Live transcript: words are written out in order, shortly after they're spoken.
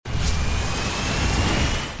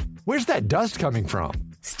Where's that dust coming from?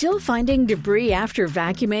 Still finding debris after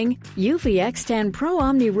vacuuming? Eufy X10 Pro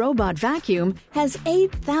Omni Robot Vacuum has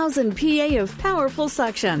 8,000 PA of powerful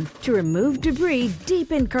suction to remove debris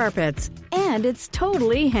deep in carpets. And it's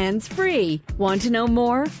totally hands-free. Want to know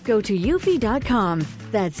more? Go to eufy.com.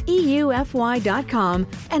 That's EUFY.com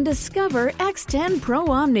and discover X10 Pro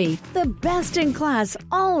Omni, the best-in-class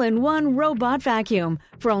all-in-one robot vacuum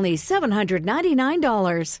for only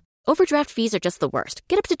 $799. Overdraft fees are just the worst.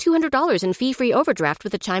 Get up to $200 in fee-free overdraft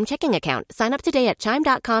with a Chime checking account. Sign up today at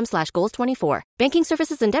chime.com/goals24. Banking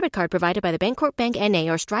services and debit card provided by the Bancorp Bank N.A.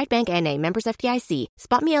 or Stride Bank N.A. Members FDIC.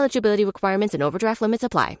 Spot me eligibility requirements and overdraft limits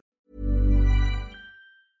apply.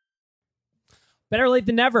 Better late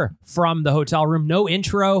than never from the hotel room. No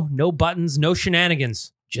intro, no buttons, no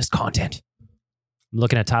shenanigans, just content. I'm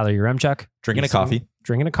looking at Tyler Yaremchuk. Drinking a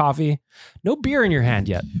coffee. No beer in your hand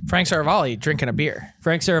yet. Frank Seravalli drinking a beer.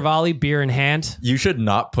 Frank Seravalli, beer in hand. You should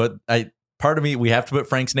not put... part of me, we have to put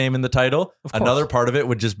Frank's name in the title. Another part of it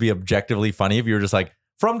would just be objectively funny if you were just like,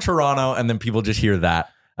 from Toronto, and then people just hear that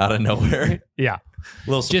out of nowhere. Yeah. A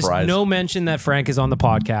little surprise. Just no mention that Frank is on the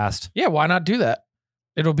podcast. Yeah, why not do that?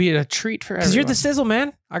 It'll be a treat for everyone. Because you're the sizzle,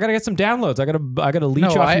 man. I got to get some downloads. I got to leech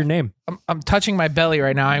off your name. I'm touching my belly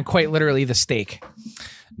right now. I'm quite literally the steak.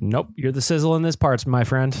 Nope. You're the sizzle in this parts, my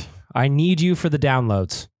friend. I need you for the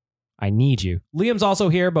downloads. I need you. Liam's also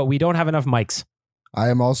here, but we don't have enough mics. I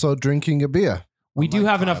am also drinking a beer. We do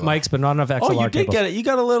have enough mics, but not enough XLR cables. You did get it. You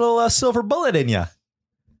got a little silver bullet in you.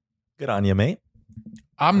 Good on you, mate.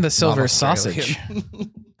 I'm the silver sausage.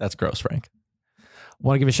 That's gross, Frank.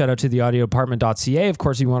 Want to give a shout out to theaudiodepartment.ca. Of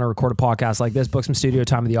course, if you want to record a podcast like this, book some studio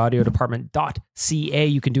time at theaudiodepartment.ca.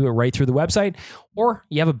 You can do it right through the website. Or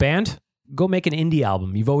you have a band, go make an indie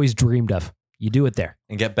album you've always dreamed of. You do it there.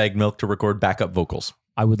 And get Bag Milk to record backup vocals.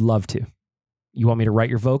 I would love to. You want me to write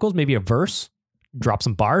your vocals? Maybe a verse? Drop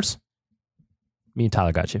some bars? Me and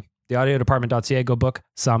Tyler got you. Theaudiodepartment.ca. Go book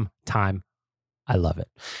some time. I love it.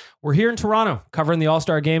 We're here in Toronto covering the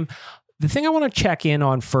All-Star Game. The thing I want to check in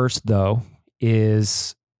on first, though,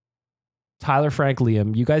 is Tyler, Frank,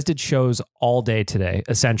 Liam. You guys did shows all day today,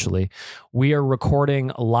 essentially. We are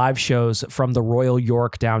recording live shows from the Royal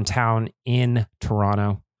York downtown in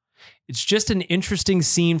Toronto. It's just an interesting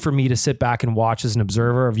scene for me to sit back and watch as an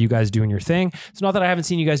observer of you guys doing your thing. It's not that I haven't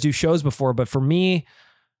seen you guys do shows before, but for me,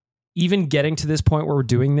 even getting to this point where we're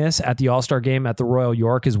doing this at the All-Star Game at the Royal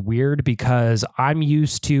York is weird because I'm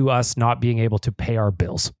used to us not being able to pay our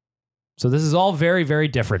bills. So this is all very, very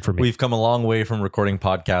different for me. We've come a long way from recording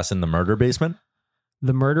podcasts in the murder basement.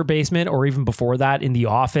 The murder basement, or even before that, in the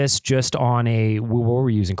office, just on what were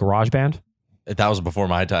we using? GarageBand? That was before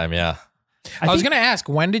my time, yeah. I was going to ask,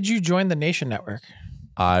 when did you join the Nation Network?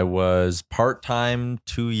 I was part-time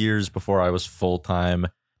 2 years before I was full-time.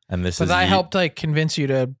 And this I helped convince you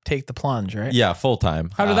to take the plunge, right? Yeah,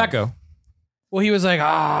 full-time. How did that go? Well, he was like,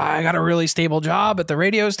 I got a really stable job at the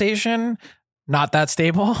radio station. Not that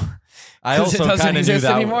stable. I also kind of knew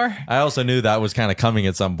that anymore. I also knew that was kind of coming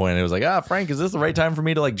at some point. It was like, Frank, is this the right time for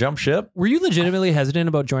me to jump ship? Were you legitimately hesitant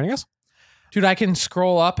about joining us? Dude, I can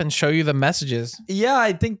scroll up and show you the messages. Yeah,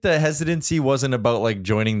 I think the hesitancy wasn't about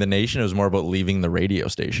joining the Nation. It was more about leaving the radio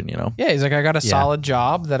station, you know? Yeah, he's like, I got a solid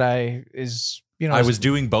job that I was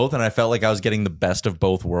doing both, and I felt like I was getting the best of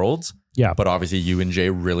both worlds. Yeah. But obviously you and Jay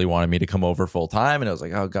really wanted me to come over full time, and I was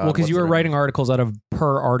like, oh God. Well, because you were writing articles out of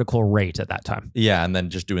per article rate at that time. Yeah, and then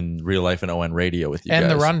just doing real life and ON radio with you and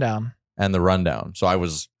guys. And the rundown. So I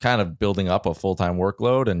was kind of building up a full-time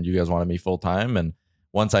workload, and you guys wanted me full-time. And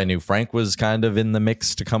once I knew Frank was kind of in the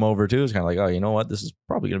mix to come over too, it was kind of like, oh, you know what? This is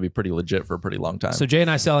probably going to be pretty legit for a pretty long time. So Jay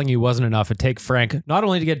and I selling you wasn't enough. It'd take Frank not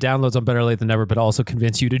only to get downloads on Better Late Than Never, but also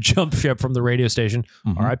convince you to jump ship from the radio station,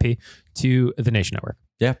 RIP, to the Nation Network.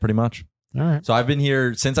 Yeah, pretty much. All right. So I've been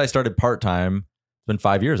here since I started part-time. It's been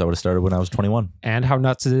 5 years. I would have started when I was 21. And how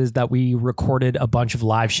nuts it is that we recorded a bunch of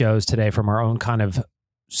live shows today from our own kind of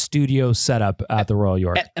studio setup at the Royal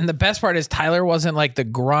York. And the best part is Tyler wasn't the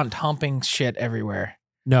grunt humping shit everywhere.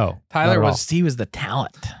 No. Tyler was the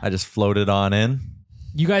talent. I just floated on in.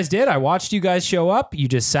 You guys did. I watched you guys show up. You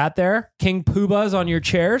just sat there, King Poobahs on your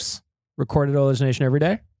chairs, recorded Oilers Nation every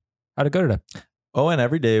day. How'd it go today? Oh, and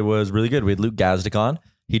every day was really good. We had Luke Gazdic on.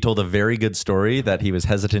 He told a very good story that he was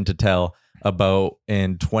hesitant to tell about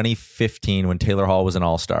in 2015 when Taylor Hall was an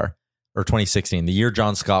All-Star, or 2016, the year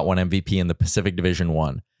John Scott won MVP in the Pacific Division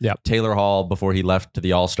 1. Yeah. Taylor Hall, before he left to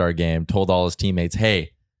the All-Star game, told all his teammates,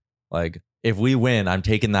 hey, if we win, I'm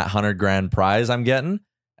taking that $100,000 prize I'm getting,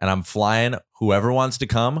 and I'm flying whoever wants to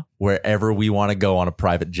come wherever we want to go on a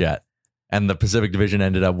private jet. And the Pacific Division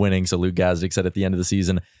ended up winning. So Luke Gazdic said at the end of the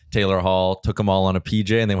season, Taylor Hall took them all on a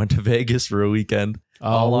PJ and they went to Vegas for a weekend.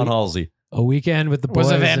 All on Halsey. A weekend with the boys.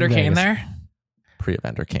 Was Evander in Kane Vegas. there?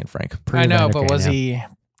 Pre-Evander Kane, Frank. I know, Pre-Evander but Kane, was yeah.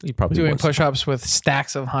 He probably doing was. push-ups with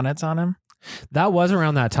stacks of hunnets on him? That was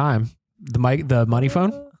around that time. The money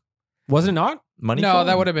phone? Was it not? Money No, phone?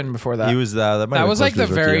 that would have been before that. He was that. That was like the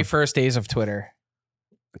very first days of Twitter.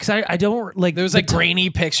 Because I don't like. There was like grainy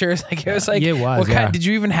pictures. Like it was like, Yeah, it was, what yeah. did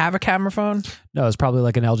you even have a camera phone? No, it was probably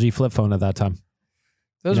like an LG flip phone at that time.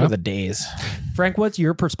 Those Yeah. were the days. Frank, what's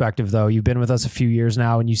your perspective though? You've been with us a few years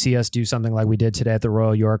now and you see us do something like we did today at the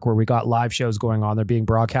Royal York where we got live shows going on. They're being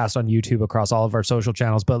broadcast on YouTube across all of our social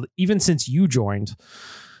channels. But even since you joined,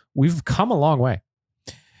 we've come a long way.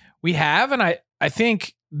 We have, and I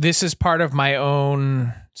think this is part of my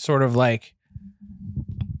own sort of like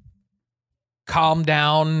calm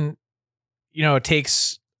down, it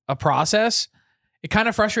takes a process. It kind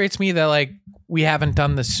of frustrates me that like we haven't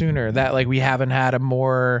done this sooner, that like we haven't had a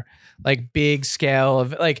more like big scale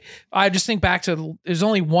of like, I just think back to, it was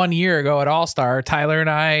only 1 year ago at All-Star, Tyler and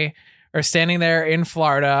I are standing there in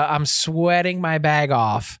Florida. I'm sweating my bag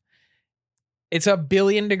off. It's 1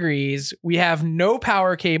 billion degrees. We have no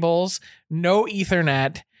power cables, no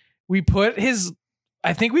Ethernet.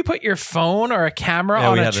 I think we put your phone or a camera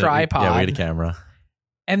on a tripod. Yeah, we had a camera.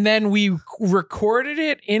 And then we recorded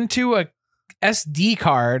it into a SD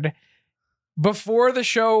card before the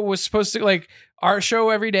show was supposed to, like, our show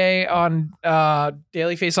every day on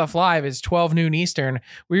Daily Face Off Live is 12 noon Eastern.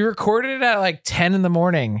 We recorded it at like 10 in the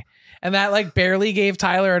morning. And that like barely gave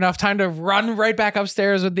Tyler enough time to run right back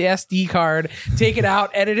upstairs with the SD card, take it out,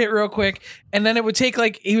 edit it real quick. And then it would take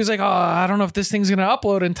like, he was like, oh, I don't know if this thing's going to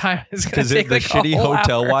upload in time. It's going to take the like shitty a whole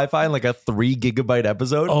hotel hour. Wi-Fi, like a 3 gigabyte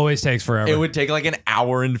episode. Always takes forever. It would take like an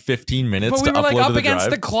hour and 15 minutes But we to were upload like up to the against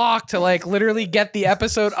drive. the clock to like literally get the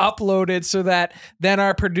episode uploaded so that then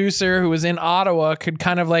our producer who was in Ottawa could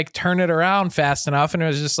kind of like turn it around fast enough. And it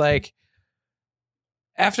was just like,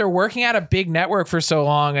 after working at a big network for so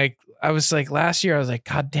long, I was like, last year, I was like,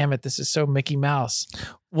 God damn it, this is so Mickey Mouse.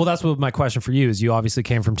 Well, that's what my question for you is. You obviously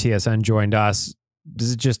came from TSN, joined us.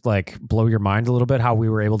 Does it just like blow your mind a little bit how we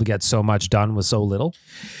were able to get so much done with so little?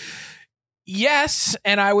 Yes.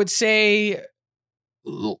 And I would say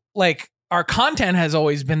like our content has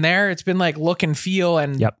always been there. It's been like look and feel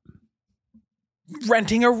and Yep.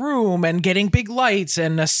 renting a room and getting big lights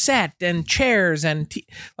and a set and chairs and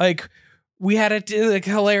like we had a like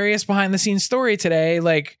hilarious behind the scenes story today,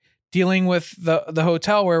 like dealing with the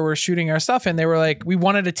hotel where we're shooting our stuff. And they were like, we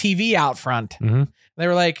wanted a TV out front. Mm-hmm. They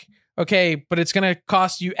were like, okay, but it's going to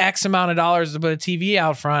cost you X amount of dollars to put a TV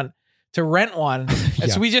out front to rent one. And Yeah.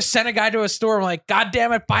 so we just sent a guy to a store. I'm like, God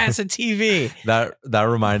damn it, buy us a TV. That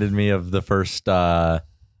reminded me of the first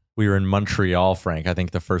we were in Montreal, Frank. I think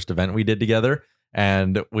the first event we did together.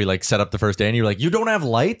 And we like set up the first day and you're like, you don't have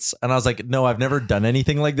lights? And I was like, no, I've never done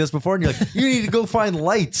anything like this before. And you're like, you need to go find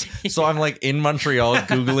lights. So I'm like in Montreal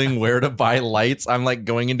Googling where to buy lights. I'm like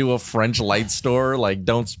going into a French light store, like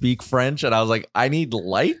don't speak French. And I was like, I need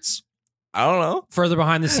lights? I don't know. Further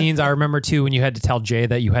behind the scenes, I remember too when you had to tell Jay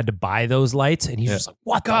that you had to buy those lights, and he's just like,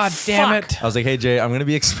 "What? God the damn fuck?" it. I was like, hey, Jay, I'm going to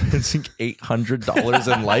be expensing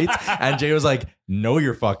 $800 in lights. And Jay was like, no,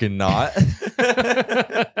 you're fucking not.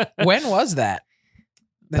 When was that?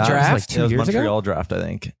 The That was draft? like 2 It was years ago? Montreal draft, I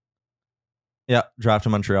think. Yeah, draft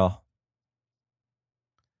in Montreal.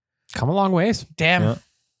 Come a long ways. Damn. Yeah.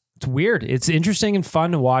 It's weird. It's interesting and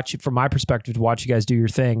fun to watch, from my perspective, to watch you guys do your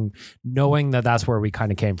thing, knowing that that's where we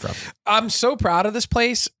kind of came from. I'm so proud of this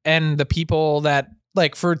place and the people that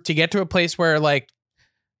like to get to a place where like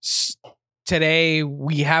today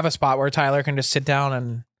we have a spot where Tyler can just sit down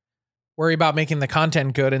and worry about making the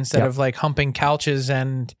content good instead Yep. of like humping couches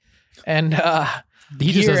and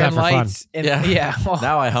He just gear does that and for fun. lights. And, Yeah. yeah. Well,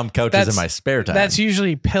 Now I hump couches That's- in my spare time. that's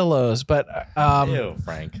usually pillows, but Ew,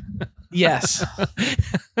 Frank. yes.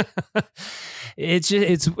 It's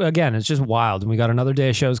just wild. And we got another day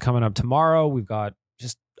of shows coming up tomorrow. We've got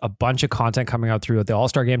just a bunch of content coming out throughout the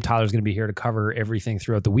All-Star game. Tyler's going to be here to cover everything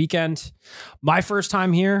throughout the weekend. My first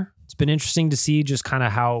time here. It's been interesting to see just kind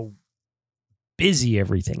of how busy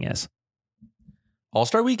everything is.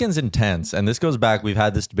 All-Star Weekend's intense. And this goes back, we've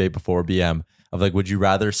had this debate before, BM, of like, would you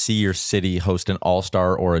rather see your city host an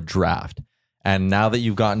All-Star or a draft? And now that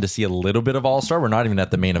you've gotten to see a little bit of All-Star, we're not even at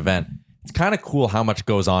the main event. It's kind of cool how much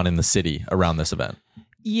goes on in the city around this event.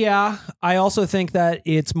 Yeah, I also think that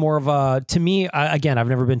it's more of a, to me, again, I've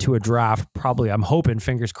never been to a draft. Probably, I'm hoping,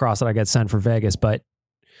 fingers crossed, that I get sent for Vegas. But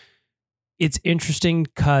it's interesting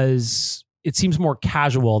because it seems more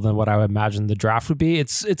casual than what I would imagine the draft would be.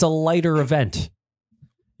 It's a lighter event.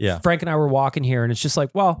 Yeah. Frank and I were walking here, and it's just like,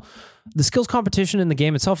 well, the skills competition in the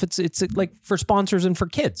game itself, it's like for sponsors and for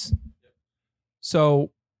kids. So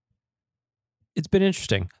it's been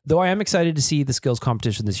interesting. Though I am excited to see the skills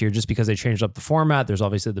competition this year just because they changed up the format. There's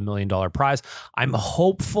obviously the $1 million prize. I'm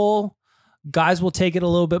hopeful guys will take it a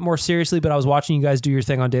little bit more seriously, but I was watching you guys do your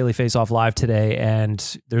thing on Daily Face-Off Live today,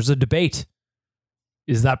 and there's a debate.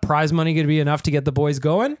 Is that prize money going to be enough to get the boys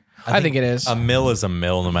going? I think it is. A mill is a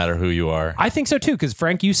mill no matter who you are. I think so too, because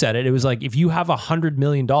Frank, you said it. It was like, if you have $100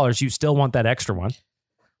 million, you still want that extra one.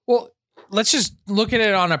 Well, let's just look at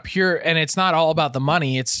it on a pure, and it's not all about the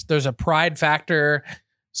money. There's a pride factor.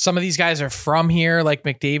 Some of these guys are from here, like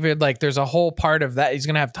McDavid. Like there's a whole part of that. He's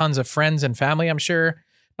going to have tons of friends and family, I'm sure.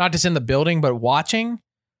 Not just in the building, but watching.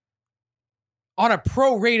 On a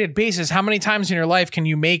prorated basis, how many times in your life can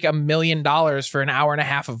you make $1 million for an hour and a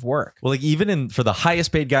half of work? Well, like even for the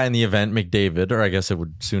highest paid guy in the event, McDavid, or I guess it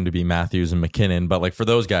would soon to be Matthews and McKinnon, but like for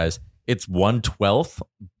those guys, it's 1/12,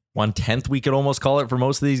 1/10, we could almost call it for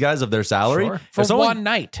most of these guys of their salary. Sure. For one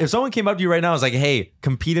night. If someone came up to you right now and was like, hey,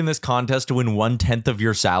 compete in this contest to win 1/10 of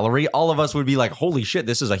your salary, all of us would be like, holy shit,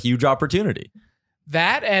 this is a huge opportunity.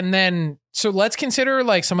 That, and then, so let's consider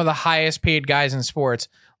like some of the highest paid guys in sports.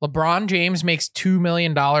 LeBron James makes $2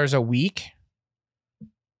 million a week.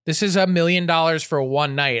 This is $1 million for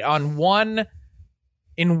one night.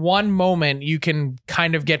 In one moment, you can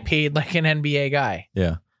kind of get paid like an NBA guy.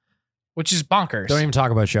 Yeah. Which is bonkers. Don't even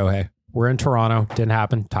talk about Shohei. We're in Toronto. Didn't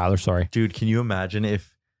happen. Tyler, sorry. Dude, can you imagine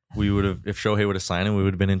if Shohei would have signed and we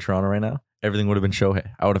would have been in Toronto right now? Everything would have been Shohei.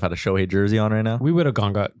 I would have had a Shohei jersey on right now. We would have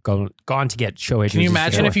gone to get Shohei. Can you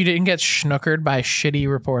imagine if you didn't get schnookered by shitty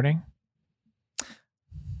reporting?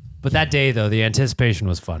 But that day, though, the anticipation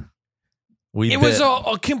was fun. It was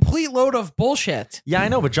a complete load of bullshit. Yeah, I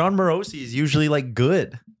know, but John Morosi is usually like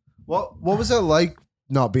good. What was it like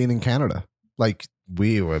not being in Canada? Like,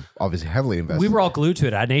 we were obviously heavily invested. We were all glued to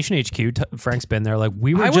it. At Nation HQ, Frank's been there. Like,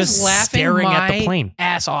 we were just staring at the plane.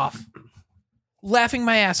 Ass off. Laughing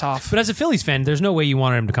my ass off. But as a Phillies fan, there's no way you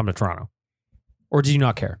wanted him to come to Toronto. Or do you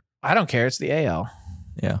not care? I don't care. It's the AL.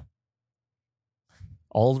 Yeah.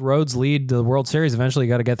 All roads lead to the World Series. Eventually, you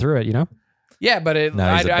got to get through it, you know? Yeah, but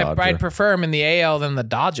I'd prefer him in the AL than the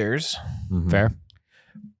Dodgers. Mm-hmm. Fair.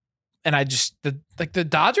 And the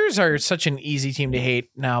Dodgers are such an easy team to hate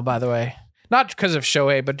now, by the way. Not because of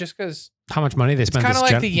Shohei, but just because how much money they spent. It's kind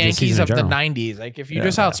of like the Yankees of the 90s. Like, if you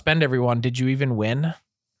just outspend everyone, did you even win?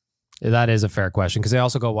 That is a fair question, because they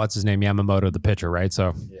also go, what's his name? Yamamoto, the pitcher, right?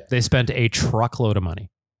 So they spent a truckload of money.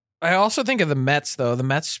 I also think of the Mets, though. The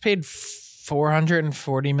Mets paid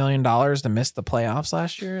 $440 million to miss the playoffs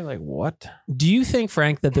last year. Like, what? Do you think,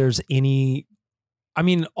 Frank, that there's any... I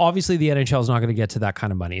mean, obviously the NHL is not going to get to that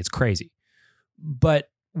kind of money. It's crazy. But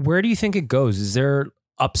where do you think it goes? Is there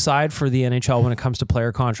upside for the NHL when it comes to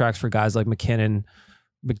player contracts for guys like McKinnon,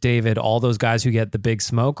 McDavid, all those guys who get the big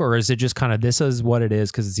smoke? Or is it just kind of, this is what it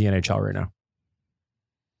is because it's the NHL right now?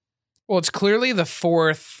 Well, it's clearly the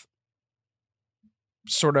fourth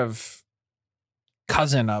sort of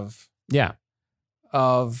cousin of the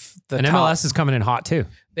and top. MLS is coming in hot too.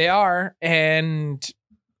 They are, and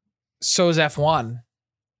so is F1.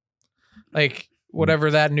 Like,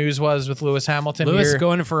 whatever that news was with Lewis Hamilton. Lewis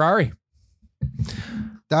going to Ferrari.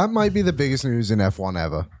 That might be the biggest news in F1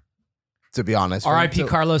 ever, to be honest. R.I.P.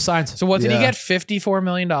 Carlos Sainz. So what did he get? $54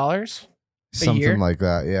 million something year? like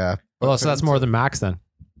that, yeah. Well, so that's more than Max then.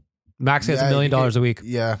 Max gets $1 million a week.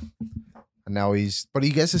 Yeah. And now he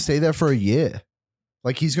gets to stay there for a year.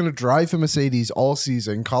 Like, he's going to drive for Mercedes all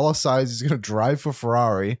season. Carlos Sainz is going to drive for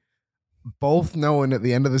Ferrari, both knowing at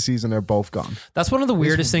the end of the season they're both gone. That's one of the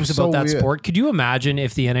weirdest things so about that weird. sport. Could you imagine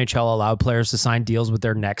if the NHL allowed players to sign deals with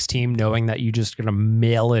their next team, knowing that you're just going to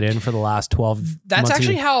mail it in for the last 12 months? That's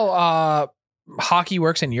actually how hockey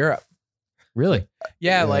works in Europe. Really?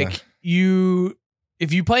 Yeah, like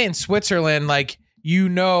if you play in Switzerland, like, you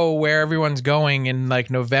know where everyone's going in like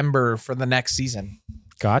November for the next season.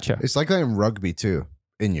 Gotcha. It's like that in rugby too,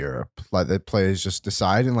 in Europe. Like, the players just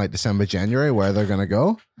decide in like December, January where they're going to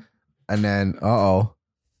go. And then,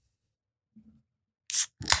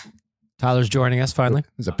 Tyler's joining us finally.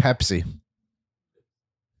 there's a Pepsi.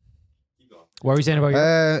 What were you saying about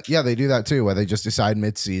Europe? Yeah, they do that too, where they just decide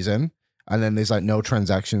mid-season, and then there's like no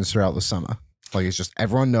transactions throughout the summer. Like, it's just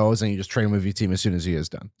everyone knows, and you just train with your team as soon as the year's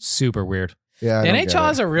done. Super weird. Yeah, The NHL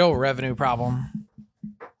has a real revenue problem.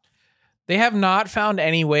 They have not found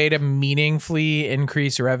any way to meaningfully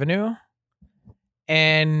increase revenue,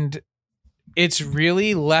 and it's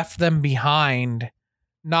really left them behind,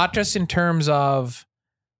 not just in terms of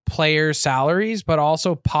player salaries, but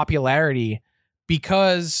also popularity,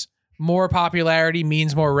 because more popularity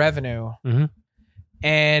means more revenue. Mm-hmm.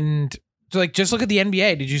 And like, just look at the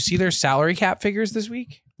NBA. Did you see their salary cap figures this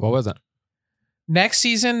week? What was it? Next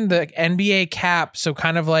season, the NBA cap, so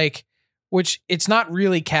kind of like which it's not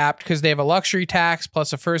really capped because they have a luxury tax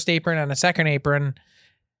plus a first apron and a second apron.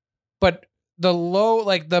 But the low,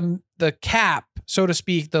 like the cap, so to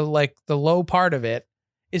speak, the low part of it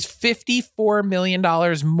is $54 million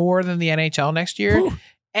more than the NHL next year. Whew.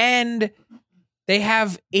 And they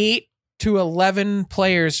have 8 to 11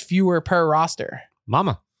 players fewer per roster.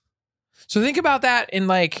 Mama. So think about that in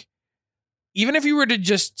like, even if you were to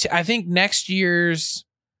just, I think next year's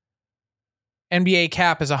NBA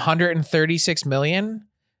cap is 136 million.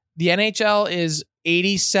 The NHL is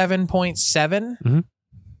 87.7. Mm-hmm.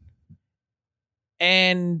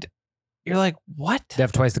 And you're like, what? They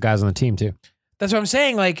have twice the guys on the team too. That's what I'm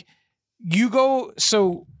saying. Like you go,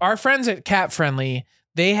 so our friends at Cap Friendly,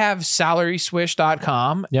 they have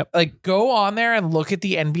salaryswish.com. Yep. Like go on there and look at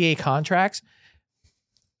the NBA contracts.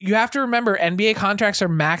 You have to remember NBA contracts are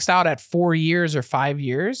maxed out at 4 years or 5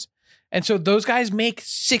 years. And so those guys make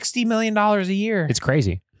 $60 million a year. It's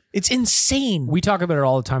crazy. It's insane. We talk about it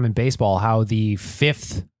all the time in baseball, how the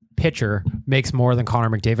fifth pitcher makes more than Connor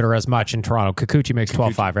McDavid or as much in Toronto. Kikuchi makes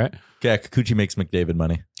 12.5, right? Yeah, Kikuchi makes McDavid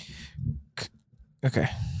money. Okay.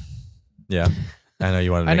 Yeah. I know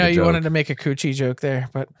you wanted to I make know a you joke. wanted to make a coochie joke there,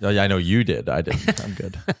 but Oh, yeah, I know you did. I didn't. I'm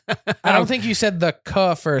good. I don't think you said the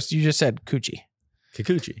 "k" first. You just said coochie.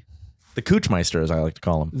 Kikuchi. The Coochmeister, as I like to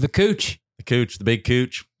call him. The Cooch, The Cooch, the big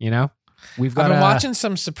Cooch. you know? We've got I've been watching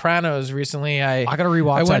some Sopranos recently. I got to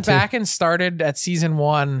rewatch I went that too. back and started at season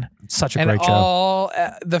 1. It's such a And great show. all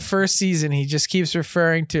the first season, he just keeps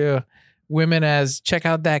referring to women as check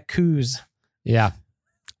out that coos. Yeah.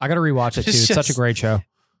 I got to rewatch it too. It's such a great show.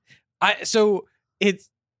 So it's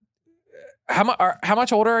how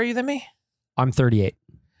much older are you than me? I'm 38.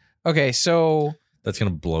 Okay, so That's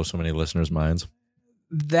going to blow so many listeners' minds.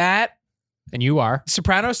 that And you are?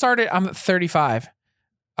 Sopranos started. I'm 35.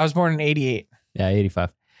 I was born in 88. Yeah,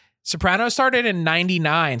 85. Sopranos started in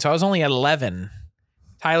 99, so I was only 11.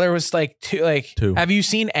 Tyler was like 2. Have you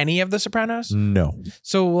seen any of the Sopranos? No.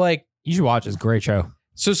 So like, You should watch it. It's a great show.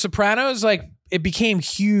 so Sopranos, like it became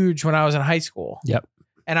huge when I was in high school. Yep.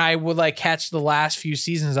 And I would like catch the last few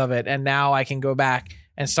seasons of it. And now I can go back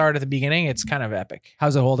and start at the beginning. It's kind of epic.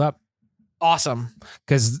 How's it hold up? Awesome.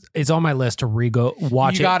 Because it's on my list to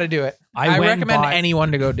watch You it. got to do it. I I went and recommend bought-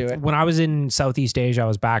 anyone to go do it. When I was in Southeast Asia, I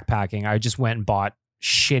was backpacking. I just went and bought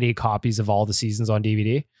shitty copies of all the seasons on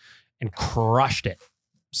DVD and crushed it.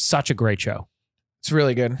 Such a great show. It's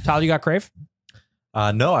really good. Tyler, you got Crave?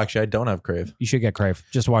 No, actually, I don't have Crave. You should get Crave.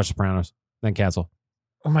 Just watch Sopranos, then cancel.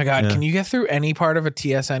 Oh my God. Yeah. Can you get through any part of a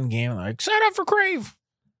TSN game? Like, sign up for Crave.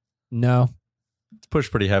 No. It's pushed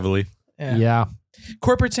pretty heavily. Yeah.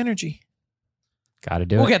 Corporate synergy. Got to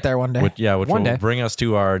do We'll it. get there one day. Which One will day. bring us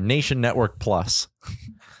to our Nation Network Plus.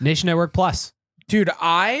 Nation Network Plus. Dude,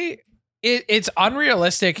 it's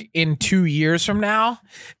unrealistic in 2 years from now.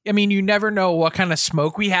 I mean, you never know what kind of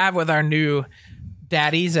smoke we have with our new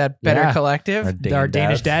daddies at Better Yeah. Collective. Our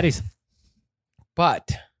Danish daddies.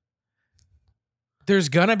 But there's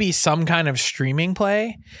going to be some kind of streaming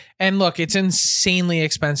play. And look, it's insanely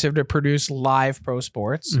expensive to produce live pro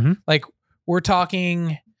sports. Mhm. Like we're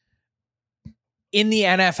talking in the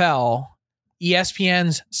NFL,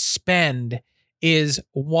 ESPN's spend is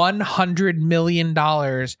 $100 million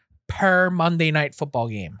per Monday Night Football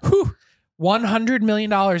game. Whew. $100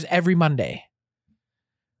 million every Monday.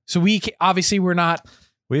 So obviously we're not.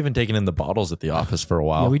 We haven't taken in the bottles at the office for a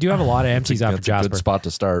while. Yeah, we do have a lot of empties after That's a good Jasper. spot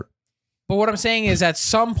to start. But what I'm saying is at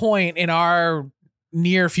some point in our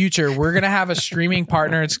near future, we're going to have a streaming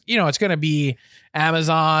partner. It's going to be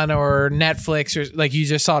Amazon or Netflix, or like you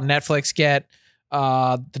just saw Netflix get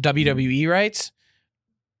the WWE rights.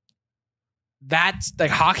 That's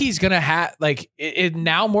like hockey's going to have like it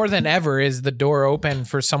now more than ever is the door open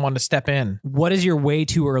for someone to step in. What is your way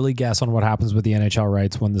too early guess on what happens with the NHL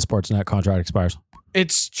rights when the Sportsnet contract expires?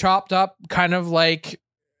 It's chopped up kind of like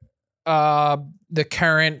the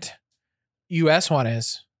current US one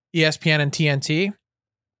is ESPN and TNT.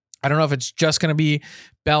 I don't know if it's just going to be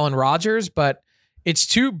Bell and Rogers, but it's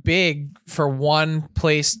too big for one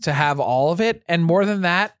place to have all of it. And more than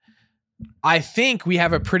that, I think we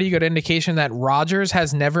have a pretty good indication that Rogers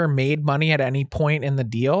has never made money at any point in the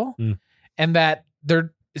deal, and that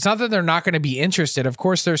it's not that they're not going to be interested. Of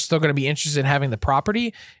course, they're still going to be interested in having the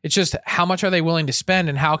property. It's just how much are they willing to spend,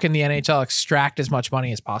 and how can the NHL extract as much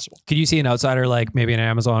money as possible? Could you see an outsider like maybe an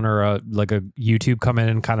Amazon or a YouTube come in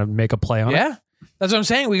and kind of make a play on it? Yeah, that's what I'm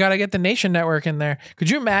saying. We got to get the Nation Network in there.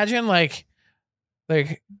 Could you imagine like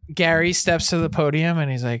Gary steps to the podium and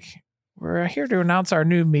he's like, "We're here to announce our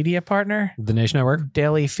new media partner, The Nation Network?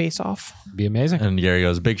 Daily Face Off." Be amazing. And Gary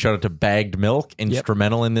goes, big shout out to Bagged Milk,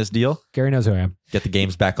 instrumental in this deal. Gary knows who I am. Get the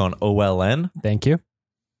games back on OLN. Thank you.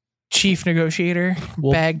 chief negotiator,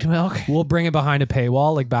 bagged milk. We'll bring it behind a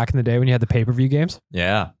paywall, like back in the day when you had the pay-per-view games.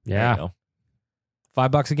 Yeah. Yeah. There you go.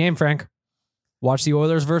 $5 a game, Frank. Watch the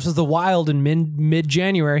Oilers versus the Wild in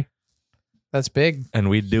mid-January. That's big. And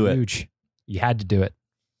we'd do it. Huge. You had to do it.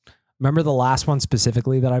 Remember the last one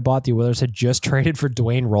specifically that I bought? The Oilers had just traded for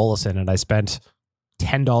Dwayne Rollison, and I spent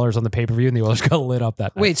 $10 on the pay-per-view, and the Oilers got lit up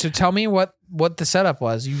that night. Wait, so tell me what the setup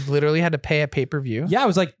was. You literally had to pay a pay-per-view? Yeah, it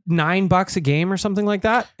was like $9 a game or something like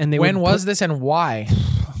that. And when was this and why?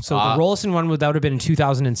 So the Rollison one would have been in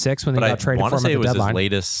 2006 when they got traded for him at the deadline.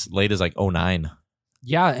 It was as late as like 2009.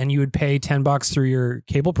 Yeah, and you would pay $10 through your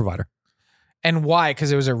cable provider. And why?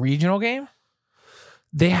 Because it was a regional game?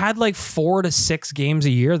 They had like 4 to 6 games a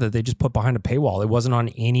year that they just put behind a paywall. It wasn't on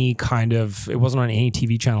any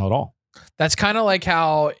TV channel at all. That's kind of like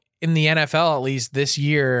how in the NFL, at least this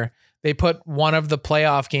year, they put one of the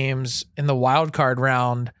playoff games in the wild card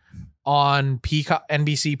round on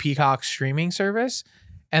NBC Peacock streaming service.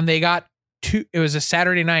 And they got it was a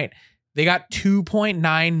Saturday night. They got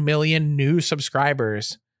 2.9 million new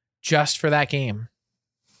subscribers just for that game.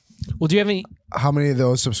 Well, do you have any? How many of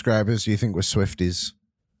those subscribers do you think were Swifties?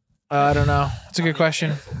 I don't know. It's a good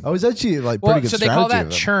question. I was actually like pretty good. So they call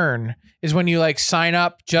that churn, is when you like sign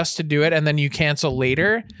up just to do it and then you cancel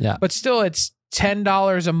later. Yeah. But still, it's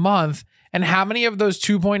 $10 a month. And how many of those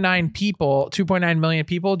 2.9 million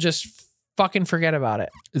people just fucking forget about it?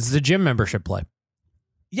 It's the gym membership play.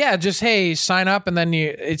 Yeah, just hey, sign up and then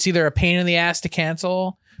it's either a pain in the ass to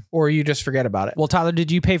cancel or you just forget about it. Well, Tyler, did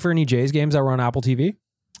you pay for any Jays games that were on Apple TV?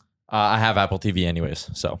 I have Apple TV anyways,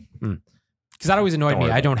 so. Because that always annoyed me.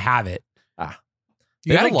 I don't have it.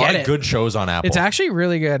 You gotta have a lot get of it. good shows on Apple. It's actually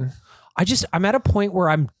really good. I'm at a point where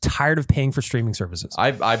I'm tired of paying for streaming services.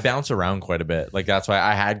 I bounce around quite a bit. Like that's why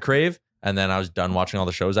I had Crave, and then I was done watching all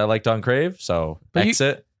the shows I liked on Crave. So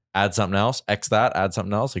exit, add something else, X that, add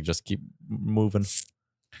something else. Like just keep moving.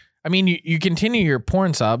 I mean, you continue your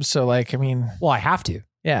porn subs, so like, I mean, well, I have to.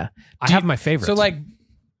 Yeah, I have my favorites. So like,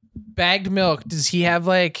 bagged milk. Does he have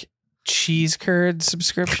like cheese curd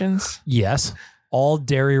subscriptions? Yes, all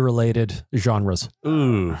dairy related genres.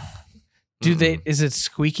 Ooh, do they? Is it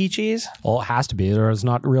squeaky cheese? Well, it has to be, or it's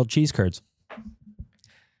not real cheese curds.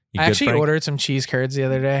 I actually ordered some cheese curds the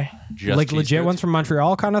other day. Like legit ones from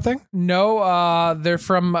Montreal, kind of thing. No, they're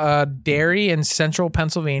from dairy in central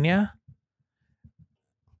Pennsylvania.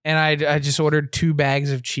 And I just ordered 2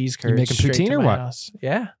 bags of cheese curds. You making poutine or what? House.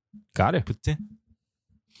 Yeah. Got it.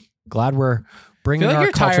 Glad we're bringing I feel like our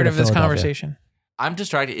you're culture tired to of this Philadelphia. conversation. I'm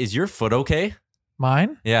distracted. Is your foot okay?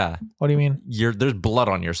 Mine? Yeah. What do you mean? There's blood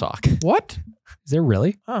on your sock. What? Is there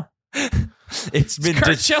really? Oh. It's been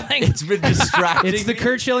Kurt Schilling. It's been distracting. It's the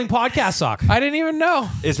Kurt Schilling podcast sock. I didn't even know.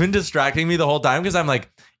 It's been distracting me the whole time because I'm like,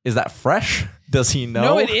 is that fresh? Does he know?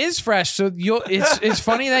 No, it is fresh. So it's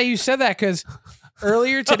funny that you said that because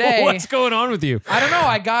earlier today. What's going on with you? I don't know.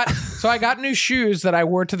 I got new shoes that I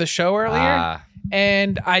wore to the show earlier.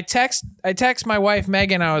 And I text my wife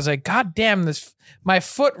Megan. I was like, God damn, my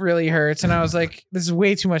foot really hurts. And I was like, this is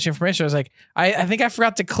way too much information. I was like, I think I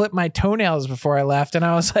forgot to clip my toenails before I left. And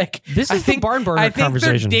I was like, this is the barn burner I think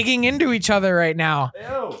conversation. they're digging into each other right now.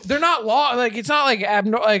 Ew. They're not long. Like it's not like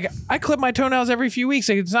like I clip my toenails every few weeks.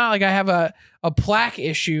 Like it's not like I have a plaque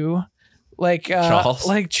issue. Like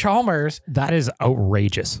Chalmers. That is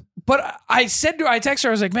outrageous. But I texted her,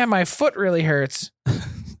 I was like, man, my foot really hurts.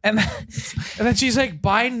 And then she's like,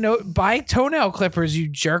 buy toenail clippers, you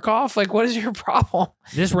jerk off. Like, what is your problem?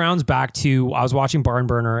 This rounds back to, I was watching Barn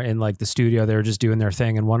Burner in like the studio. They were just doing their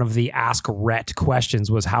thing. And one of the Ask Rhett questions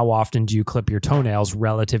was, how often do you clip your toenails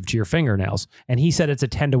relative to your fingernails? And he said it's a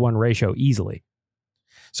 10-to-1 ratio easily.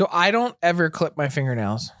 So I don't ever clip my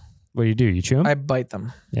fingernails. What do? You chew them? I bite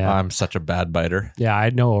them. Yeah. I'm such a bad biter. Yeah, I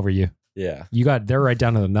know over you. Yeah. They're right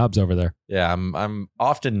down to the nubs over there. Yeah, I'm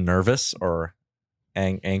often nervous or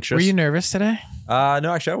anxious. Were you nervous today?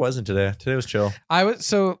 No, actually I wasn't today. Today was chill. I was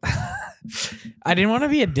so I didn't want to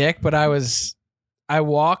be a dick, but I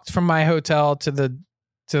walked from my hotel to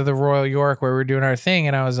the Royal York where we were doing our thing,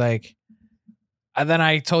 and I was like, and then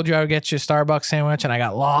I told you I would get you a Starbucks sandwich, and I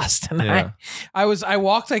got lost. And Yeah. I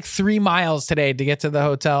walked like 3 miles today to get to the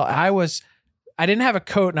hotel. I didn't have a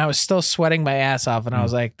coat and I was still sweating my ass off. And I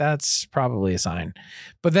was like, that's probably a sign.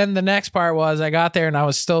 But then the next part was I got there and I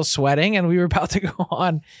was still sweating and we were about to go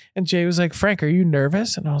on. And Jay was like, Frank, are you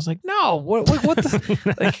nervous? And I was like, no, what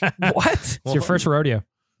the, like, what? It's your first rodeo.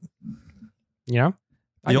 You know?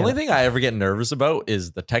 The only thing I ever get nervous about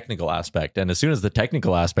is the technical aspect. And as soon as the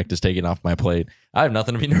technical aspect is taken off my plate, I have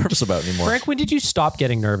nothing to be nervous about anymore. Frank, when did you stop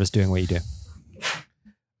getting nervous doing what you do?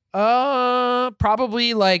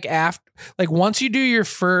 Probably like once you do your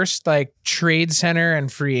first like trade center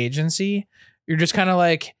and free agency, you're just kind of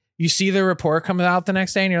like, you see the report coming out the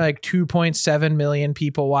next day and you're like 2.7 million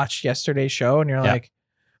people watched yesterday's show. And you're like,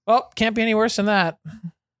 well, can't be any worse than that.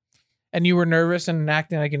 And you were nervous and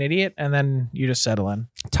acting like an idiot. And then you just settle in.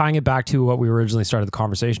 Tying it back to what we originally started the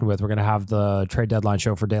conversation with, we're going to have the trade deadline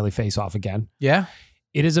show for Daily Face-Off again. Yeah.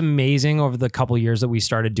 It is amazing over the couple of years that we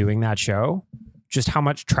started doing that show, just how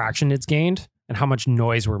much traction it's gained and how much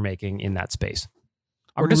noise we're making in that space.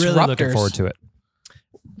 I'm really looking forward to it.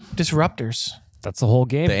 Disruptors. That's the whole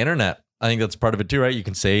game. The internet. I think that's part of it too, right? You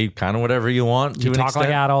can say kind of whatever you want. You talk like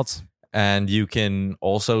adults. And you can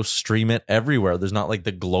also stream it everywhere. There's not like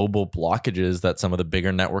the global blockages that some of the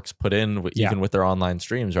bigger networks put in, even with their online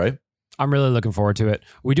streams, right? I'm really looking forward to it.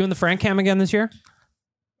 Are we doing the Frank Cam again this year?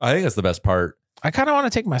 I think that's the best part. I kind of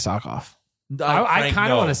want to take my sock off. I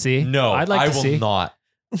kind of want to see. No, I'd like to see. I will not.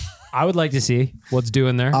 I would like to see what's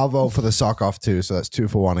doing there. I'll vote for the sock off too. So that's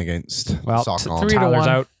 2-1 against sock on. 3-1. Tyler's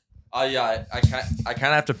out. Yeah, I kind of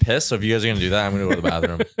have to piss. So if you guys are gonna do that, I'm gonna go to the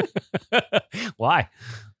bathroom. Why?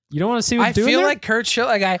 You don't want to see what's doing I feel there? like Kurt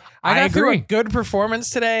Schilling. Like I got through a good performance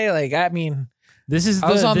today. Like I mean, this is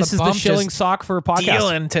the Schilling sock for a podcast.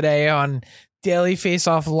 Dealing today on Daily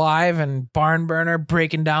Face-Off Live and Barn Burner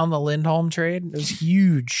breaking down the Lindholm trade. It was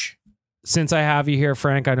huge. Since I have you here,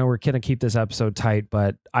 Frank, I know we're going to keep this episode tight,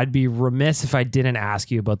 but I'd be remiss if I didn't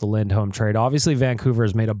ask you about the Lindholm trade. Obviously, Vancouver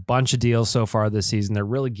has made a bunch of deals so far this season. They're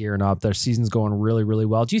really gearing up. Their season's going really, really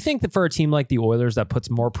well. Do you think that for a team like the Oilers, that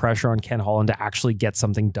puts more pressure on Ken Holland to actually get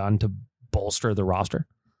something done to bolster the roster?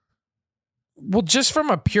 Well, just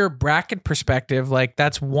from a pure bracket perspective, like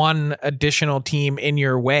that's one additional team in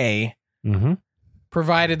your way. Mm-hmm.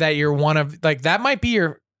 Provided that you're one of, like, that might be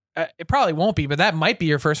your, it probably won't be, but that might be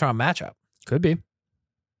your first round matchup. Could be.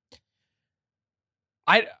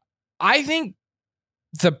 I think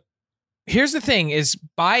here's the thing is,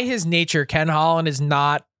 by his nature, Ken Holland is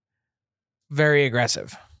not very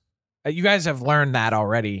aggressive. You guys have learned that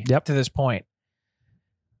already to this point.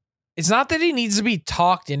 It's not that he needs to be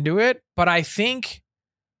talked into it, but I think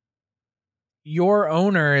your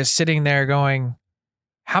owner is sitting there going,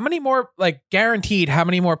 how many more, like guaranteed, how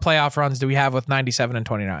many more playoff runs do we have with 97 and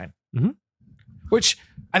 29? Mm-hmm. Which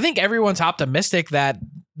I think everyone's optimistic that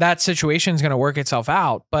that situation is going to work itself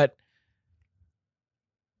out. But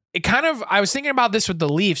it kind of, I was thinking about this with the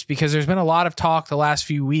Leafs because there's been a lot of talk the last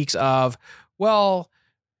few weeks of, well,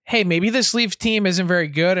 hey, maybe this Leafs team isn't very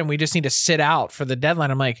good and we just need to sit out for the deadline.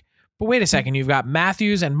 I'm like, but wait a second. You've got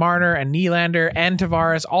Matthews and Marner and Nylander and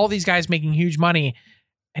Tavares, all these guys making huge money.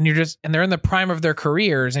 And they're in the prime of their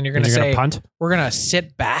careers, and you're going to say, punt? We're going to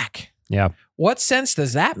sit back. Yeah. What sense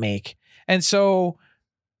does that make? And so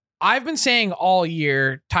I've been saying all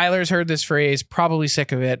year, Tyler's heard this phrase, probably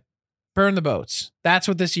sick of it, burn the boats. That's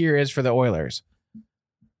what this year is for the Oilers.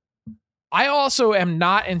 I also am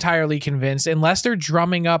not entirely convinced, unless they're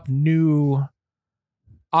drumming up new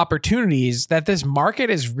opportunities, that this market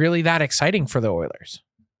is really that exciting for the Oilers.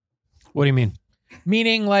 What do you mean?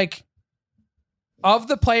 Meaning, like, of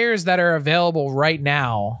the players that are available right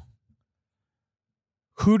now,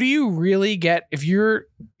 who do you really get if you're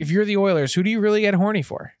the Oilers? Who do you really get horny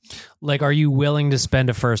for? Like, are you willing to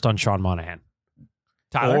spend a first on Sean Monahan?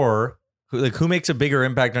 Tyler? Or who makes a bigger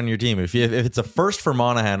impact on your team? If it's a first for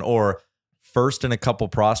Monahan or first and a couple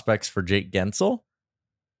prospects for Jake Gensel?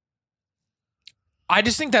 I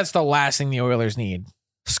just think that's the last thing the Oilers need.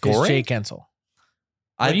 Scoring? Is Jake Gensel.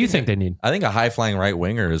 What do you think they need? I think a high flying right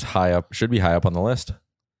winger is should be high up on the list.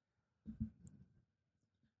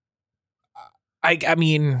 I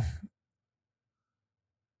mean,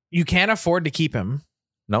 you can't afford to keep him.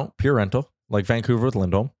 No, pure rental, like Vancouver with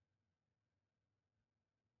Lindholm.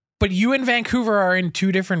 But you and Vancouver are in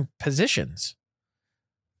two different positions.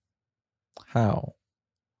 How?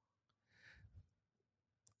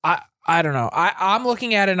 I don't know. I'm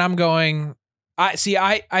looking at it and I'm going, I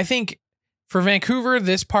think for Vancouver,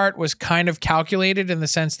 this part was kind of calculated in the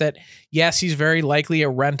sense that, yes, he's very likely a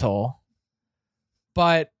rental.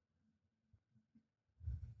 But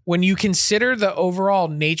when you consider the overall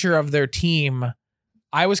nature of their team,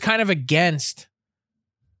 I was kind of against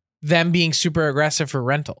them being super aggressive for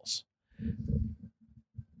rentals.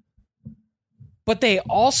 But they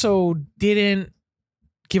also didn't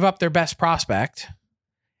give up their best prospect,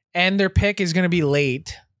 and their pick is going to be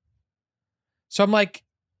late. So I'm like,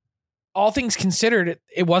 all things considered,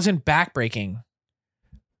 it wasn't backbreaking.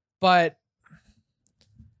 But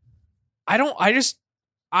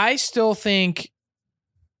I still think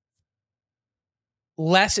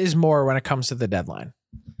less is more when it comes to the deadline.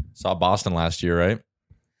 Saw Boston last year, right?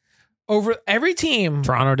 over every team.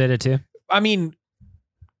 Toronto did it too. I mean,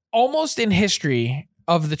 almost in history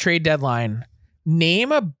of the trade deadline,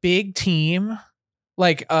 name a big team,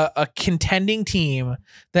 like a contending team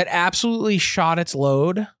that absolutely shot its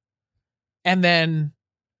load and then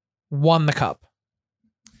won the cup.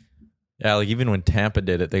 Yeah, like even when Tampa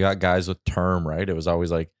did it, they got guys with term, right? It was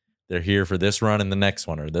always like they're here for this run and the next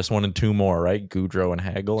one, or this one and two more, right? Goudreau and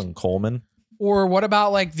Hagel and Coleman. Or what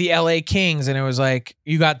about like the LA Kings? And it was like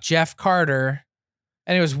you got Jeff Carter,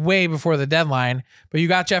 and it was way before the deadline, but you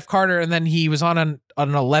got Jeff Carter, and then he was on an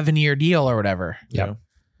 11-year deal or whatever. Yeah.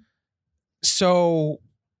 So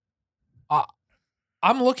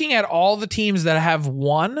I'm looking at all the teams that have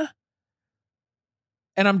won,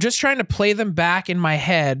 and I'm just trying to play them back in my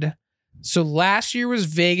head. So last year was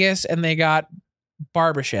Vegas, and they got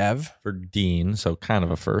Barbashev For Dean, so kind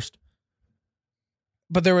of a first.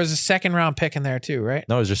 but there was a second round pick in there too, right?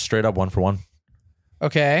 No, it was just straight up 1-for-1.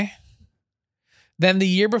 Okay. Then the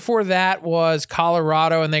year before that was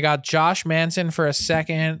Colorado, and they got Josh Manson for a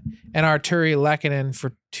second and Arturi Lehkonen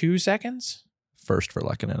for 2 seconds. First for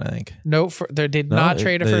Lehkonen, I think. No, they did not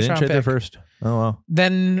trade a first round pick. Their first. Oh, wow.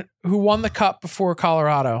 Then who won the cup before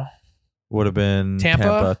Colorado? Would have been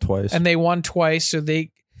Tampa twice. And they won twice. So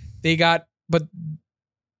they got, but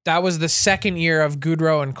that was the second year of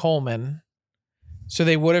Goudreau and Coleman. So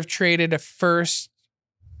they would have traded a first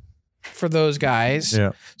for those guys.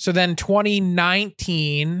 Yeah. So then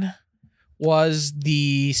 2019 was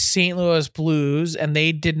the St. Louis Blues, and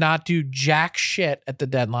they did not do jack shit at the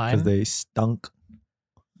deadline. Because they stunk.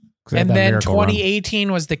 And then 2018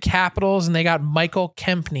 was the Capitals, and they got Michael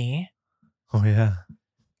Kempny. Oh, yeah.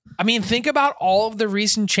 I mean, think about all of the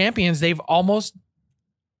recent champions. They've almost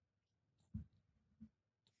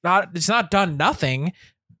it's not done nothing.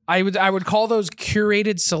 I would call those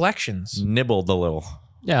curated selections. Nibbled a little.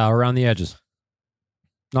 Yeah, around the edges.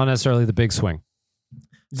 Not necessarily the big swing.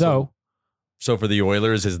 Though. So for the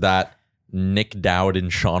Oilers, is that Nick Dowd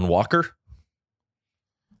and Sean Walker?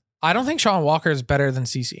 I don't think Sean Walker is better than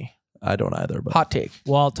CeCe. I don't either. But Hot take.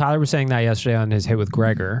 Well, Tyler was saying that yesterday on his hit with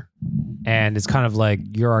Gregor. And it's kind of like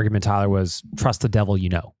your argument, Tyler, was trust the devil you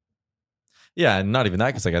know. yeah, and not even that,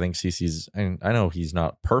 because like I think CeCe's, I know he's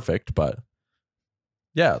not perfect, but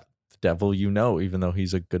yeah, the devil you know, even though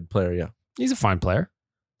he's a good player. Yeah, He's a fine player.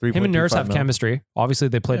 Him and Nurse have chemistry. Obviously,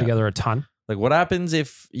 they play together a ton. Like, what happens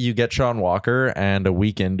if you get Sean Walker and a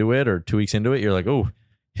week into it or 2 weeks into it, you're like, oh,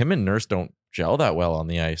 him and Nurse don't gel that well on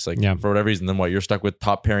the ice. Like, for whatever reason, then what? You're stuck with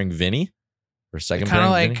top pairing Vinny or second pairing Kind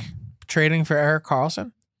of like Vinny? trading for Erik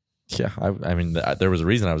Karlsson. Yeah, I mean, there was a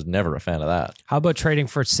reason I was never a fan of that. How about trading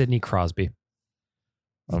for Sidney Crosby?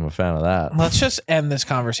 I'm a fan of that. Let's just end this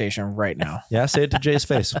conversation right now. Yeah, say it to Jay's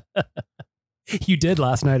face. You did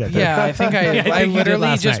last night, I think. Yeah, I think I you did literally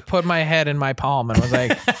last just night. put my head in my palm and was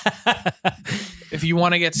like, if you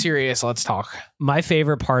want to get serious, let's talk. My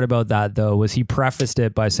favorite part about that, though, was he prefaced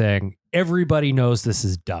it by saying, everybody knows this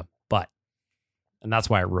is dumb, but, and that's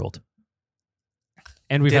why it ruled.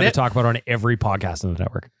 And we've had to talk about it on every podcast on the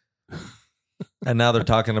network. And now they're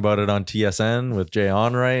talking about it on TSN with Jay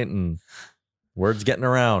Onright, and word's getting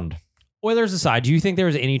around. Oilers aside, do you think there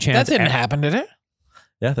was any chance That didn't happen, did it?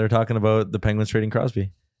 Yeah, they're talking about the Penguins trading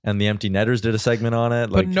Crosby. And the Empty Netters did a segment on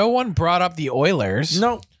it. But no one brought up the Oilers.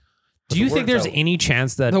 No. Do you think there's any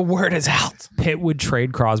chance that The word is out. Pitt would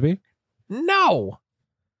trade Crosby? No.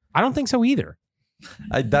 I don't think so either.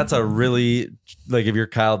 That's a really, like, if you're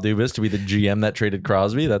Kyle Dubas to be the GM that traded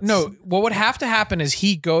Crosby, that's... No, what would have to happen is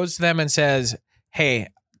he goes to them and says, hey,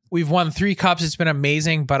 we've won 3 cups. It's been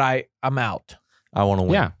amazing, but I'm out. I want to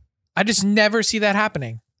win. Yeah. I just never see that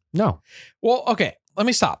happening. No. Well, okay, let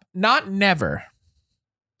me stop. Not never.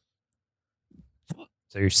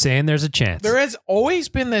 So you're saying there's a chance. There has always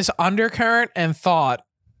been this undercurrent and thought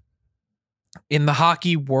in the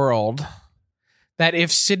hockey world that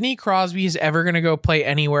if Sidney Crosby is ever going to go play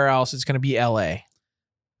anywhere else, it's going to be LA.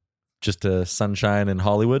 Just sunshine in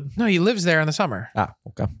Hollywood? No, he lives there in the summer. Ah,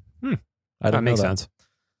 okay. That makes sense.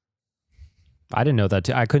 I didn't know that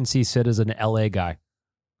too. I couldn't see Sid as an LA guy.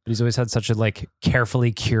 But he's always had such a like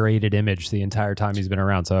carefully curated image the entire time he's been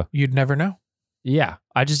around. So You'd never know. yeah,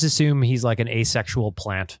 I just assume he's like an asexual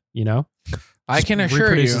plant, you know? I can assure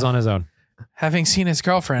reproduces you, on his own. having seen his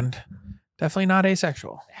girlfriend, definitely not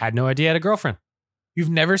asexual. Had no idea he had a girlfriend. You've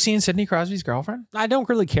never seen Sidney Crosby's girlfriend? I don't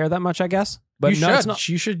really care that much, I guess. But you no, should. it's not.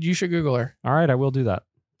 You should Google her. All right, I will do that.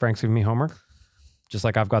 Frank's giving me homework. Just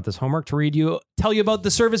like I've got this homework to read you, tell you about the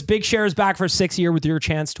service Big Share is back for 6th year with your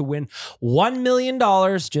chance to win $1 million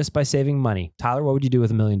just by saving money. Tyler, what would you do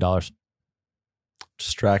with $1 million?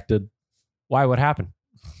 Distracted. Why? What happened?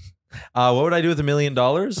 What would I do with $1 million?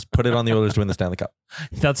 Put it on the Oilers to win the Stanley Cup.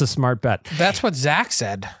 That's a smart bet. That's what Zach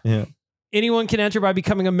said. Yeah. Anyone can enter by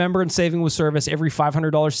becoming a member and saving with Service. Every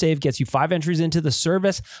 $500 save gets you 5 entries into the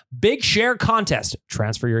Service Big Share Contest.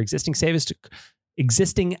 Transfer your existing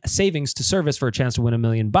savings to Service for a chance to win $1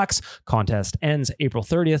 million. Contest ends April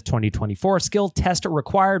 30th, 2024. Skill test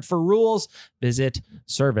required for rules. Visit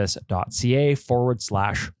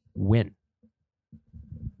service.ca/win.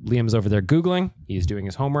 Liam's over there Googling. He's doing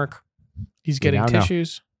his homework. He's getting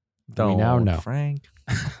tissues. We now know. Frank.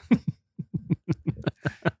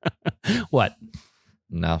 What?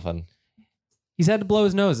 Nothing. He's had to blow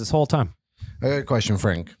his nose this whole time. I got a question,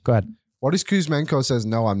 Frank. Go ahead. What if Kuzmenko says,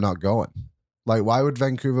 no, I'm not going? Like, why would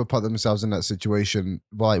Vancouver put themselves in that situation?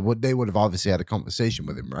 Well, like, they would have obviously had a conversation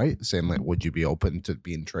with him, right? Saying, like, would you be open to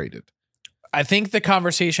being traded? I think the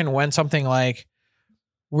conversation went something like,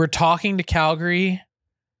 we're talking to Calgary.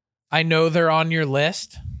 I know they're on your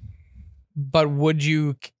list, but would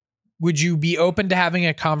you be open to having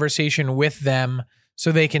a conversation with them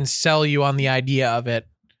so they can sell you on the idea of it?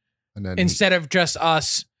 And then Instead of just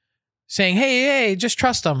us saying, hey, just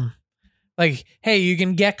trust them. Like, hey, you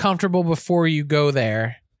can get comfortable before you go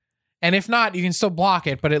there. And if not, you can still block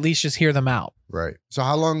it, but at least just hear them out. right. So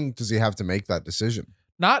how long does he have to make that decision?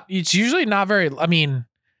 It's usually not very, I mean,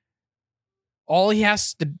 all he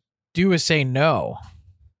has to do is say no.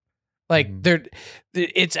 Like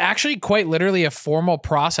it's actually quite literally a formal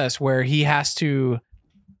process where he has to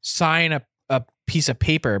sign a piece of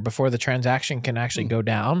paper before the transaction can actually go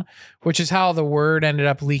down, which is how the word ended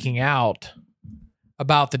up leaking out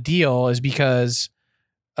about the deal, is because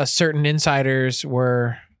certain insiders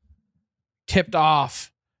were tipped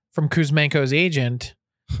off from Kuzmenko's agent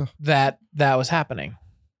that was happening.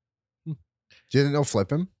 Do you think they'll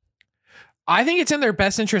flip him? I think it's in their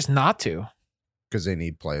best interest not to. Because they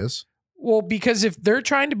need players. Well, because if they're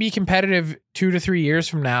trying to be competitive 2 to 3 years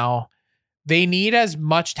from now, they need as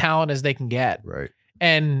much talent as they can get. Right.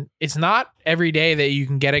 And it's not every day that you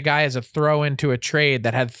can get a guy as a throw into a trade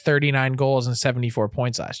that had 39 goals and 74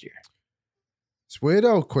 points last year. It's weird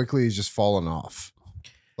how quickly he's just fallen off.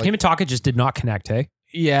 Like, Him and Taka just did not connect, hey?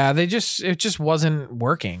 Yeah, it just wasn't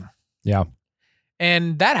working. Yeah.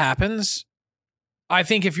 And that happens. I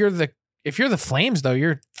think if you're the Flames, though,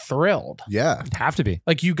 you're thrilled. yeah. Have to be.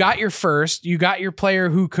 Like, you got your first, you got your player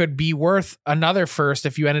who could be worth another first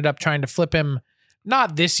if you ended up trying to flip him,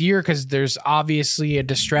 not this year because there's obviously a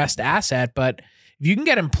distressed asset, but if you can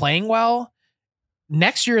get him playing well,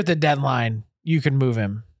 next year at the deadline, you can move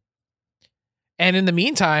him. And in the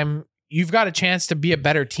meantime, you've got a chance to be a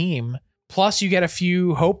better team. Plus, you get a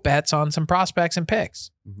few hope bets on some prospects and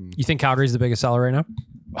picks. Mm-hmm. You think Calgary's the biggest seller right now?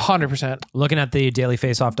 100%. Looking at the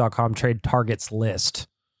dailyfaceoff.com trade targets list,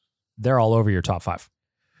 they're all over your top 5.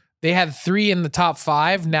 They had 3 in the top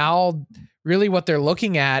 5. Now, really what they're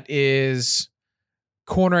looking at is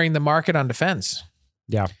cornering the market on defense.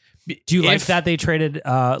 Yeah. Do you like that they traded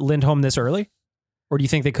Lindholm this early? Or do you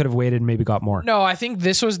think they could have waited and maybe got more? No, I think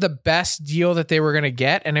this was the best deal that they were going to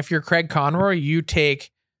get. And if you're Craig Conroy, you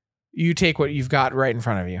take what you've got right in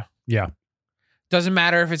front of you. Yeah. Doesn't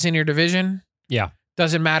matter if it's in your division. Yeah.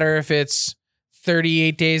 Doesn't matter if it's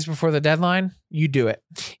 38 days before the deadline. You do it.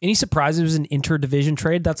 Any surprises it was an interdivision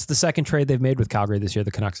trade? That's the second trade they've made with Calgary this year,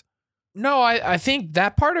 the Canucks. No, I think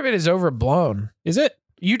that part of it is overblown. Is it?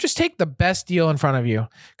 You just take the best deal in front of you.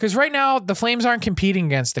 Because right now, the Flames aren't competing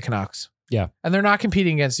against the Canucks. Yeah. And they're not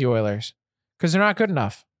competing against the Oilers. Because they're not good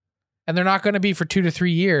enough. And they're not going to be for 2 to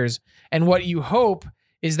 3 years. And what you hope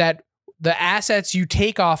is that the assets you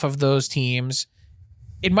take off of those teams,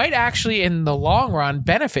 it might actually, in the long run,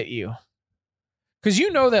 benefit you. Because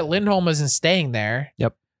you know that Lindholm isn't staying there.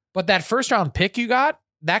 Yep. But that first round pick you got,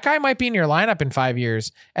 that guy might be in your lineup in 5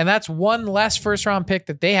 years. And that's one less first round pick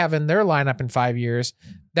that they have in their lineup in 5 years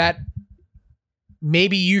that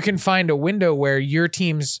maybe you can find a window where your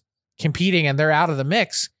team's competing and they're out of the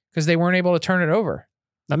mix because they weren't able to turn it over.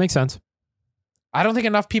 That makes sense. I don't think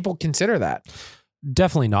enough people consider that.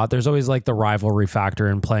 Definitely not. There's always like the rivalry factor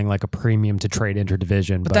in playing like a premium to trade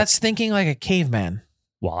interdivision. But that's thinking like a caveman.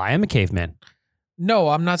 Well, I am a caveman. No,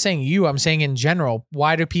 I'm not saying you. I'm saying in general.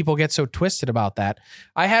 Why do people get so twisted about that?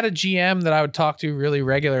 I had a GM that I would talk to really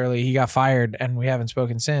regularly. He got fired and we haven't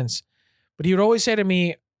spoken since. But he would always say to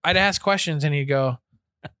me, I'd ask questions and he'd go,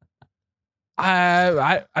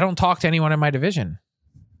 I don't talk to anyone in my division.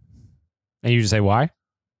 And you just say, why?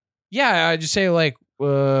 Yeah, I just say like,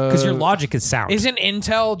 because your logic is sound. Isn't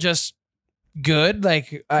Intel just good?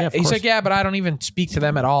 Like, he's like, yeah, but I don't even speak to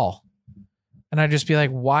them at all. And I'd just be like,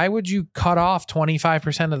 why would you cut off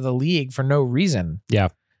 25% of the league for no reason? Yeah.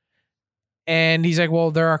 And he's like, well,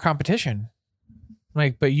 they're our competition.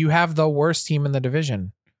 Like, but you have the worst team in the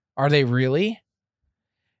division. Are they really?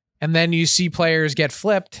 And then you see players get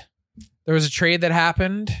flipped. There was a trade that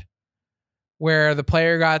happened where the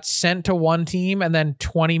player got sent to one team and then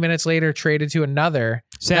 20 minutes later traded to another.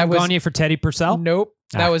 Sam Gagne for Teddy Purcell? Nope.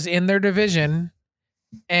 That was in their division.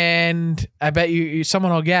 And I bet you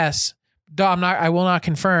someone will guess. I will not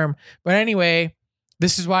confirm. But anyway,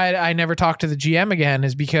 this is why I never talked to the GM again,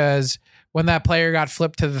 is because when that player got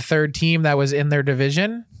flipped to the third team that was in their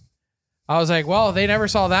division, I was like, well, they never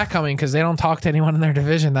saw that coming because they don't talk to anyone in their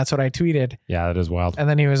division. That's what I tweeted. Yeah, that is wild. And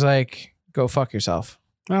then he was like, go fuck yourself.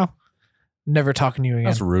 Well, never talking to you again.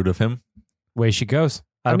 That's rude of him. Way she goes.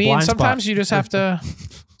 I mean, sometimes you just have to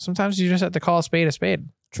call a spade a spade.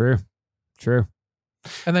 True.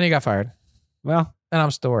 And then he got fired. Well, and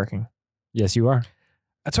I'm still working. Yes, you are.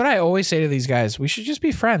 That's what I always say to these guys. We should just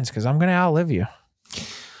be friends because I'm going to outlive you.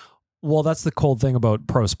 Well, that's the cold thing about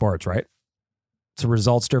pro sports, right? It's a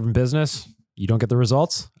results-driven business. You don't get the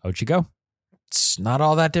results, out you go. It's not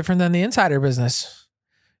all that different than the insider business.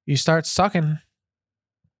 You start sucking.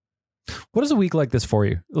 What is a week like this for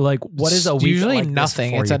you? Like, what is a week usually like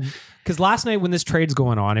nothing. This for you? Because last night when this trade's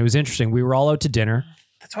going on, it was interesting. We were all out to dinner.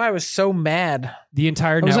 That's why I was so mad. The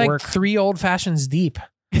entire it was network. like 3 old fashions deep.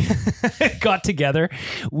 Got together.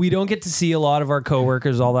 We don't get to see a lot of our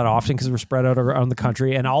coworkers all that often because we're spread out around the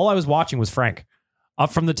country. And all I was watching was Frank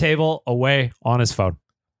up from the table, away on his phone.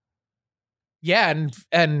 Yeah,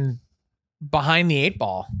 and behind the 8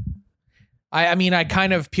 ball. I mean, I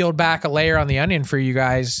kind of peeled back a layer on the onion for you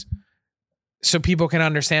guys so people can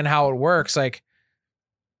understand how it works. Like,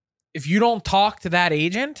 if you don't talk to that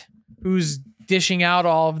agent who's dishing out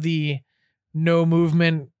all of the no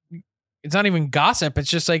movement, it's not even gossip. It's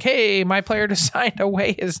just like, hey, my player just signed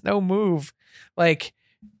away his no move. Like,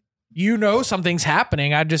 something's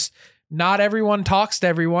happening. Not everyone talks to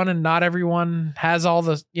everyone and not everyone has all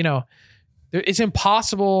the, it's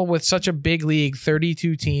impossible with such a big league,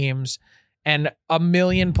 32 teams and 1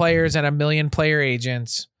 million players and 1 million player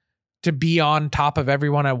agents to be on top of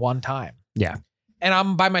everyone at one time. Yeah. And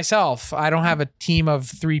I'm by myself. I don't have a team of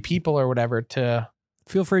 3 people or whatever to...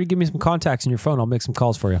 Feel free to give me some contacts in your phone. I'll make some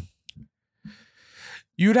calls for you.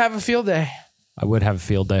 You'd have a field day. I would have a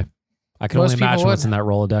field day. I can only imagine what's in that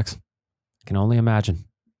Rolodex. I can only imagine.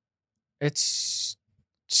 It's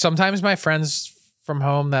sometimes my friends from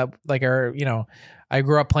home that like are, I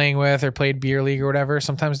grew up playing with or played beer league or whatever.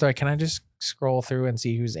 Sometimes they're like, can I just scroll through and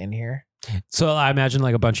see who's in here? So I imagine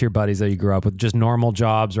like a bunch of your buddies that you grew up with, just normal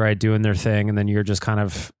jobs, right? Doing their thing. And then you're just kind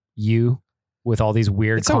of you with all these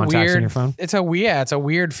weird contacts in your phone. It's a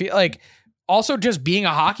weird feel. Like also just being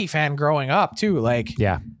a hockey fan growing up too. Like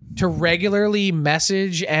to regularly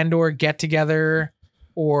message and or get together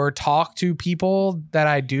or talk to people that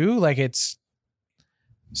I do. Like it's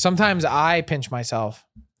sometimes I pinch myself.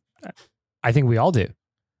 I think we all do.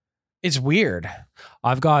 It's weird.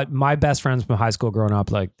 I've got my best friends from high school growing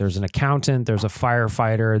up. Like there's an accountant, there's a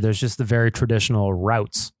firefighter, there's just the very traditional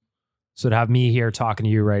routes. So to have me here talking to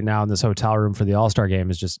you right now in this hotel room for the All-Star game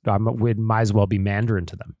is just, we might as well be Mandarin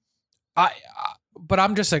to them. But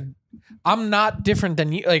I'm just I'm not different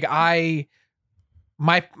than you. Like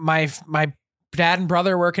my dad and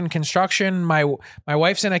brother work in construction. My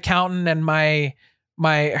wife's an accountant and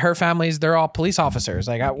her family's, they're all police officers.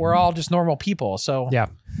 Like we're all just normal people. So yeah,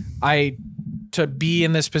 to be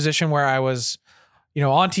in this position where I was,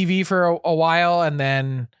 on TV for a while and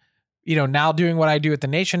then, now doing what I do at the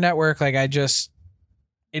Nation Network, like it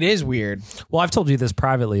is weird. Well, I've told you this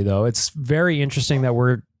privately though. It's very interesting that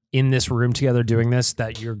we're in this room together doing this,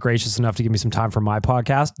 that you're gracious enough to give me some time for my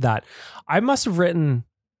podcast, that I must have written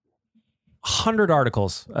 100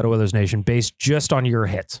 articles at Oilers Nation based just on your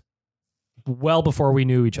hits well before we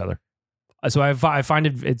knew each other. So I find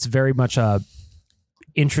it's very much a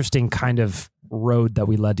interesting kind of road that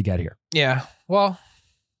we led to get here. Yeah. Well,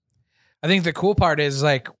 I think the cool part is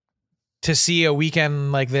like to see a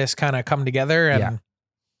weekend like this kind of come together and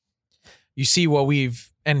you see what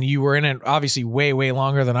and you were in it obviously way, way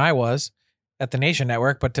longer than I was at the Nation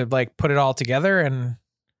Network, but to like put it all together and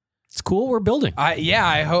it's cool. We're building.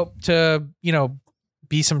 I hope to,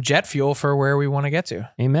 be some jet fuel for where we want to get to.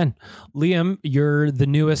 Amen. Liam, you're the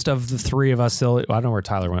newest of the 3 of us. Still, I don't know where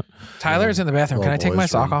Tyler went. Tyler's in the bathroom. Can I take my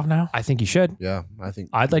sock off now? I think you should. Yeah, I think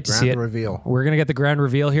I'd like to see it. Reveal. We're going to get the grand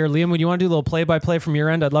reveal here. Liam, would you want to do a little play-by-play from your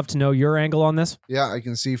end? I'd love to know your angle on this. Yeah, I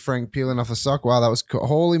can see Frank peeling off a sock. Wow, that was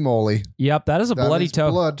holy moly. Yep, that is a bloody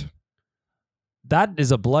toe. Blood. That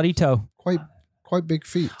is a bloody toe. Quite big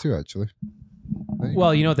feet too, actually.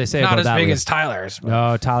 Well, you know what they say about that. Not as big as Tyler's.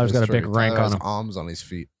 No, Tyler's got a big rank on him. Arms on his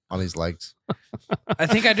feet, on his legs. I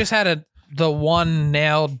think I just had the one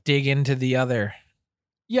nail dig into the other.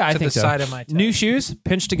 Yeah, I to think the so. side of my toe. New shoes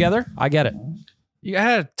pinched together. I get it. You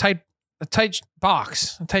had a tight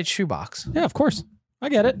box, a tight shoe box. Yeah, of course. I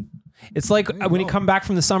get it. It's like when you come back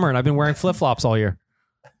from the summer and I've been wearing flip-flops all year.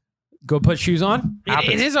 Go put shoes on.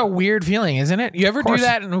 It is a weird feeling, isn't it? You ever do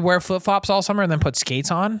that and wear flip-flops all summer and then put skates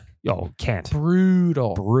on? Yo, can't.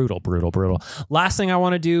 Brutal. Brutal. Last thing I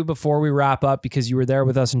want to do before we wrap up, because you were there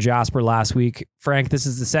with us in Jasper last week. Frank, this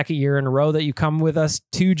is the second year in a row that you come with us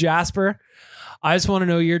to Jasper. I just want to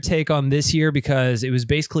know your take on this year, because it was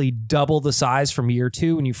basically double the size from year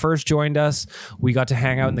 2. When you first joined us, we got to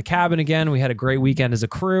hang out in the cabin again. We had a great weekend as a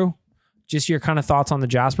crew. Just your kind of thoughts on the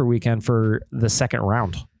Jasper weekend for the second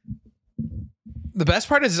round. The best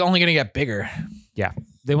part is it's only going to get bigger. Yeah.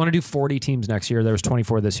 They want to do 40 teams next year. There was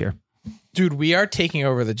 24 this year. Dude, we are taking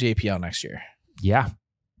over the JPL next year. Yeah.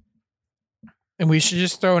 And we should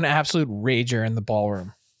just throw an absolute rager in the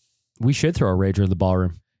ballroom. We should throw a rager in the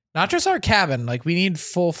ballroom. Not just our cabin. Like, we need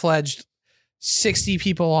full-fledged 60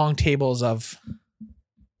 people long tables of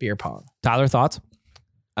beer pong. Tyler, thoughts?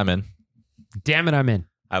 I'm in. Damn it, I'm in.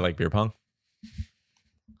 I like beer pong.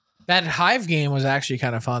 That Hive game was actually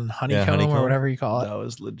kind of fun. Honeycomb or whatever you call it. That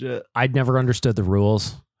was legit. I'd never understood the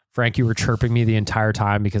rules. Frank, you were chirping me the entire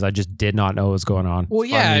time because I just did not know what was going on. Well,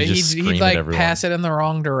 yeah, You just he'd scream at like everyone. pass it in the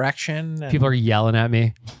wrong direction. And People are yelling at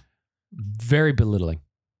me. Very belittling.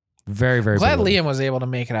 Very glad belittling. Liam was able to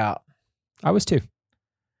make it out. I was too.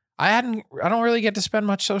 I don't really get to spend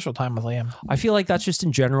much social time with Liam. I feel like that's just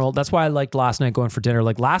in general. That's why I liked last night going for dinner.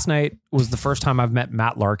 Like last night was the first time I've met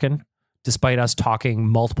Matt Larkin, despite us talking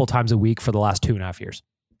multiple times a week for the last 2.5 years.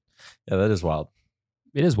 Yeah, that is wild.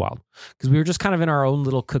 It is wild because we were just kind of in our own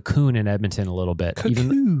little cocoon in Edmonton a little bit,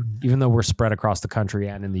 even though we're spread across the country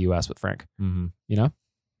and in the US with Frank, Mm-hmm. you know?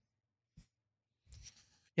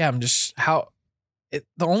 Yeah, I'm just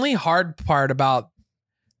the only hard part about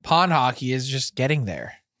pond hockey is just getting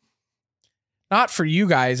there. Not for you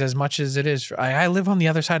guys as much as it is. I live on the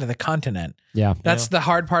other side of the continent. Yeah. That's the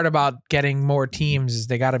hard part about getting more teams is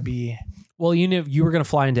they got to be. Well, you knew you were going to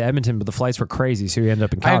fly into Edmonton, but the flights were crazy. So you ended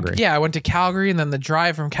up in Calgary. I went to Calgary, and then the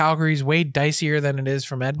drive from Calgary is way dicier than it is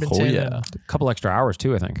from Edmonton. Oh, yeah. And A couple extra hours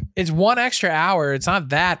too, I think. it's 1 extra hour. It's not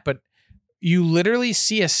that, but you literally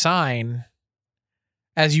see a sign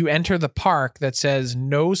as you enter the park that says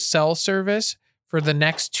no cell service for the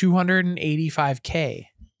next 285K.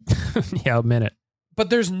 Yeah, a minute. But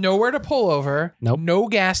there's nowhere to pull over. Nope. No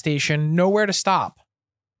gas station. Nowhere to stop.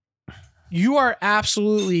 You are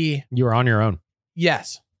absolutely You are on your own.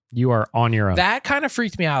 yes. You are on your own. That kind of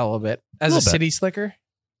freaked me out a little bit as a Little bit. city slicker.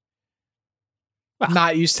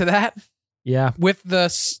 Not used to that Yeah. with the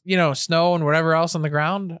snow and whatever else on the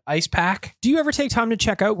ground. Ice pack. Do you ever take time to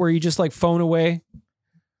check out where you just like phone away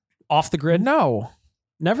off the grid? No,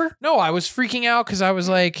 Never? I was freaking out because I was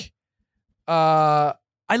like,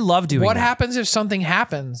 I love doing what that. happens if something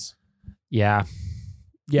happens? Yeah.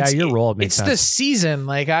 Yeah, It's- your role, it makes It's sense. the season.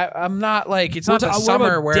 Like I'm not like it's not the What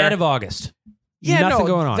summer about where dead of August. yeah, Nothing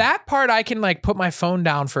no, going on. That part I can like put my phone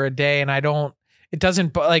down for a day and it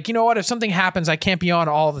doesn't like, you know what? If something happens, I can't be on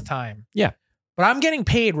all the time. Yeah. But I'm getting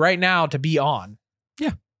paid right now to be on.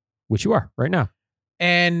 Which you are right now.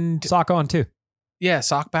 And Sock on too. yeah,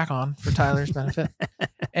 sock back on for Tyler's benefit.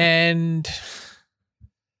 And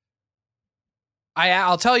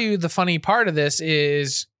I'll tell you the funny part of this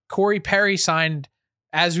is Corey Perry signed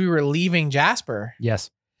as we were leaving Jasper. Yes.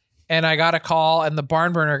 And I got a call and the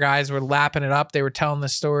barn burner guys were lapping it up. They were telling the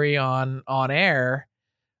story on air.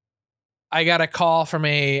 I got a call from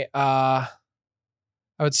I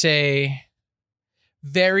would say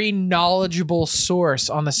very knowledgeable source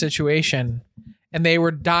on the situation. And they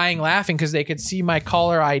were dying laughing because they could see my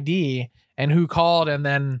caller ID and who called and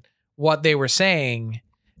then what they were saying.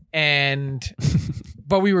 And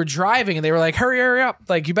but we were driving and they were like, hurry up.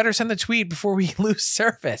 Like, you better send the tweet before we lose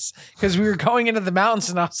service. Because we were going into the mountains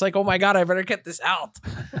and I was like, oh my God, I better get this out.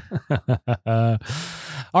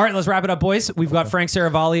 All right, let's wrap it up, boys. We've got Frank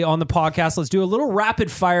Seravalli on the podcast. Let's do a little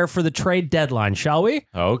rapid fire for the trade deadline, shall we?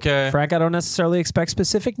 Okay. Frank, I don't necessarily expect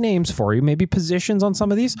specific names for you, maybe positions on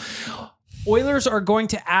some of these. Oilers are going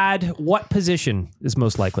to add what position is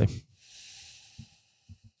most likely?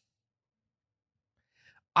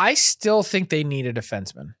 I still think they need a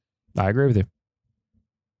defenseman. I agree with you.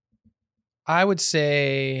 I would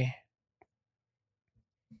say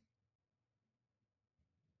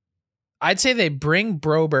they bring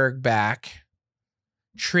Broberg back,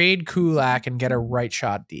 trade Kulak, and get a right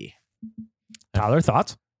shot D. Tyler,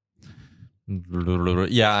 thoughts?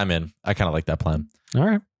 Yeah, I'm in. I kind of like that plan. All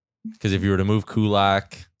right. Because if you were to move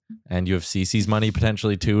Kulak and you have CC's money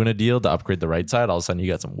potentially too in a deal to upgrade the right side, all of a sudden you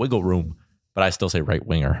got some wiggle room. But I still say right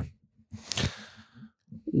winger.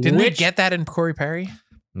 Didn't they get that in Corey Perry?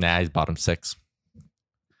 Nah, he's bottom 6.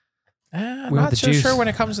 I'm We want not the so juice. sure when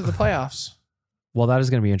it comes to the playoffs. Well, that is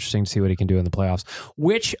going to be interesting to see what he can do in the playoffs.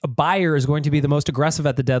 Which buyer is going to be the most aggressive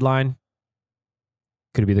at the deadline?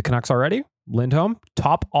 Could it be the Canucks already? Lindholm,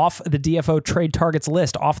 top off the DFO trade targets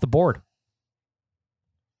list, off the board.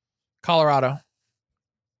 Colorado.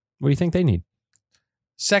 What do you think they need?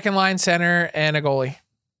 Second line center and a goalie.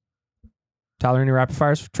 Tyler, any rapid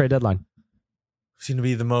fires for trade deadline? Seem to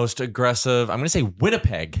be the most aggressive. I'm going to say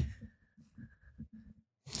Winnipeg.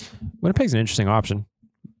 Winnipeg's an interesting option.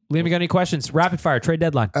 Liam, you got any questions? Rapid fire, trade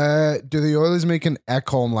deadline. Do the Oilers make an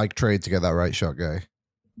Ekholm-like trade to get that right shot guy?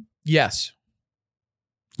 Yes.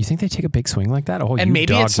 You think they take a big swing like that? Oh, And you maybe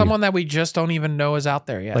dog, it's someone that we just don't even know is out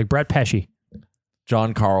there yet. like Brett Pesci.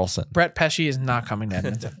 John Carlson. Brett Pesci is not coming to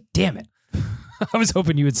Edmonton. Damn it. I was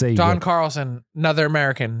hoping you would say John would. Carlson, another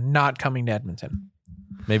American, not coming to Edmonton.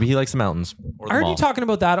 Maybe he likes the mountains. Or the I heard mall. you talking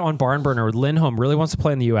about that on Barn Burner. Lindholm really wants to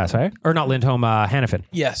play in the U.S., right? Or not Lindholm, Hannafin.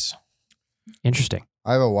 Yes. Interesting.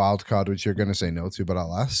 I have a wild card which you're going to say no to, but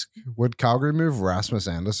I'll ask. Would Calgary move Rasmus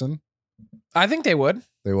Anderson? I think they would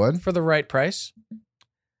They would? for the right price.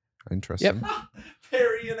 Interesting. Yep.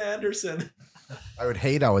 Perry and Anderson. I would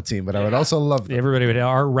hate our team, but I would also love them. Everybody would,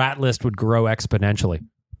 our rat list would grow exponentially.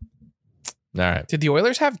 All right. Did the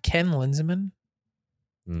Oilers have Ken Linseman?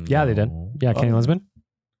 Yeah, they did. Yeah, Kenny Lisbon.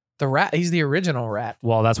 The rat. He's the original rat.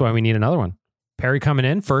 Well, that's why we need another one. Perry coming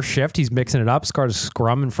in, first shift. He's mixing it up. Scarred a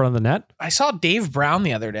scrum in front of the net. I saw Dave Brown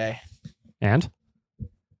the other day. And?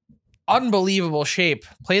 Unbelievable shape.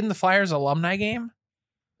 Played in the Flyers alumni game.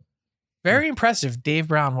 Very impressive. Dave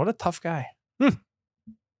Brown. What a tough guy.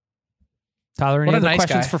 Tyler, any What a other nice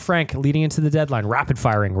questions guy. for Frank leading into the deadline? Rapid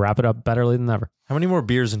firing. Wrap it up better than ever. How many more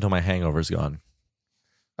beers until my hangover's gone?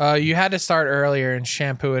 You had to start earlier and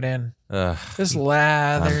shampoo it in. Just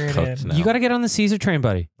lather I'm it cooked in. now. You got to get on the Caesar train,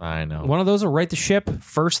 buddy. I know. One of those will right the ship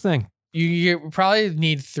first thing. You probably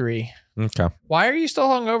need 3. Okay. Why are you still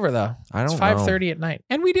hungover though? I don't It's know. 5:30 at night.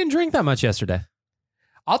 And we didn't drink that much yesterday.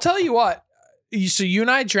 I'll tell you what. So you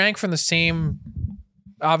and I drank from the same.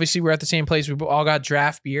 Obviously, we're at the same place. We all got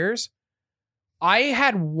draft beers. I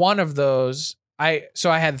had one of those. I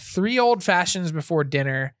had 3 old fashions before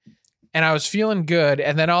dinner, and I was feeling good.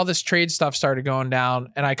 And then all this trade stuff started going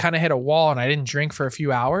down, and I kind of hit a wall, and I didn't drink for a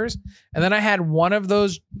few hours. And then I had one of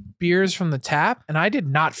those beers from the tap, and I did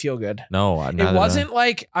not feel good. No, It wasn't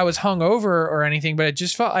like I was hungover or anything, but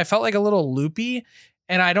I felt like a little loopy.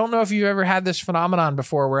 And I don't know if you've ever had this phenomenon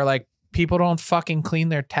before where like people don't fucking clean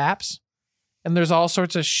their taps and there's all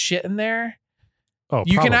sorts of shit in there. Oh,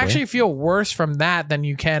 You can probably. actually feel worse from that than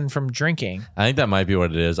you can from drinking. I think that might be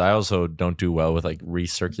what it is. I also don't do well with like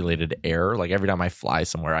recirculated air. Like every time I fly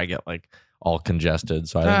somewhere, I get like all congested.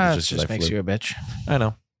 So I think That it's just just makes you a bitch. I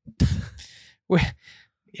know.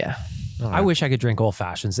 Yeah. I wish I could drink old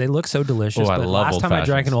fashions. They look so delicious. Oh, I but love last old time I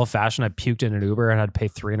drank an fashions. old fashioned, I puked in an Uber and had to pay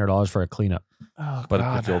 $300 for a cleanup. Oh, But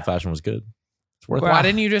God. if the old fashioned was good, it's worth Why it.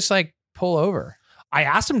 didn't you just like pull over? I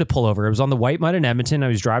asked him to pull over. It was on the White Mud in Edmonton. I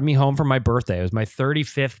was driving me home for my birthday. It was my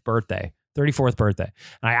 34th birthday.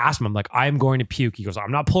 And I asked him, I'm like, I'm going to puke. He goes,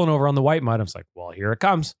 I'm not pulling over on the White Mud. I was like, well, here it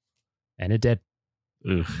comes. And it did.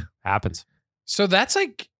 Ugh. Happens. So that's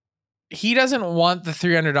like, he doesn't want the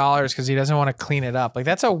 $300 because he doesn't want to clean it up. Like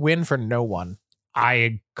that's a win for no one.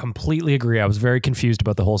 I completely agree. I was very confused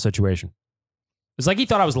about the whole situation. It's like he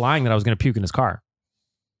thought I was lying that I was going to puke in his car.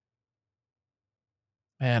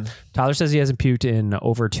 Man, Tyler says he hasn't puked in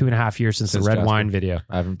over 2.5 years since the Since red Jasper. wine video.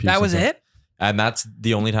 I haven't puked. that was since then. it? And that's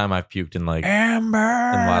the only time I've puked in like Amber.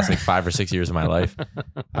 in the last like 5 or 6 years of my life.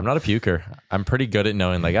 I'm not a puker. I'm pretty good at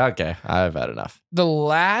knowing like, okay, I've had enough. The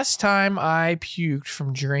last time I puked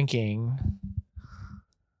from drinking,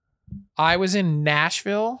 I was in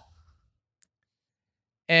Nashville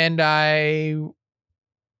and I'm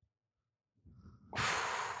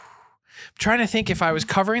trying to think if I was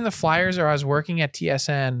covering the Flyers or I was working at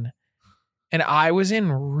TSN, and I was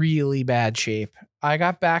in really bad shape. I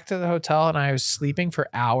got back to the hotel and I was sleeping for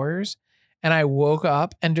hours, and I woke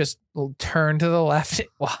up and just turned to the left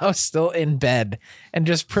while I was still in bed and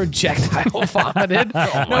just projectile vomited.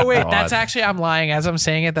 No, wait, God. that's actually, I'm lying. As I'm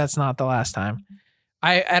saying it, that's not the last time.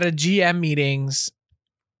 I at a GM meetings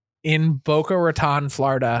in Boca Raton,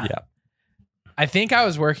 Florida. Yeah. I think I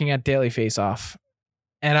was working at Daily Face Off,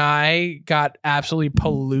 and I got absolutely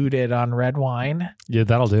polluted on red wine. Yeah,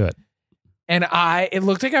 that'll do it. And it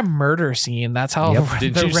looked like a murder scene. That's how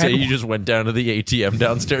Didn't the you red say you just went down to the ATM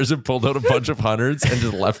downstairs and pulled out a bunch of hundreds and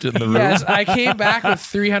just left it in the room? Yes, I came back with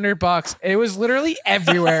 $300. It was literally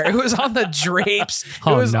everywhere. It was on the drapes. It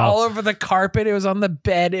Oh, was no. all over the carpet. It was on the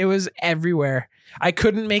bed. It was everywhere. I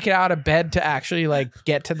couldn't make it out of bed to actually like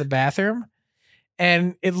get to the bathroom.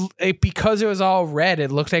 And it because it was all red,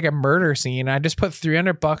 it looked like a murder scene. I just put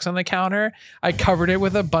 $300 on the counter. I covered it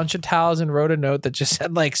with a bunch of towels and wrote a note that just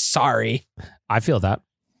said like, sorry. I feel that.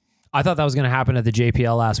 I thought that was going to happen at the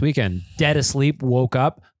JPL last weekend. Dead asleep, woke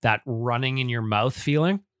up, that running in your mouth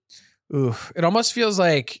feeling. Ooh, it almost feels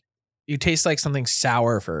like you taste like something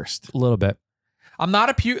sour first. A little bit. I'm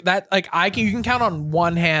not you can count on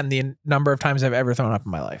one hand the number of times I've ever thrown up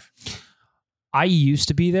in my life. I used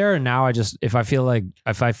to be there, and now I just if I feel like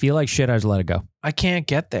shit, I just let it go. I can't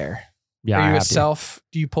get there. Yeah, Are you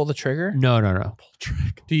do you pull the trigger? No. Pull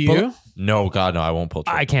trigger. Do you? No, God, no, I won't pull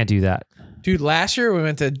trigger. I can't do that. Dude, last year we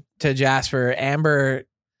went to Jasper. Amber,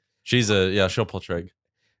 she'll pull trigger.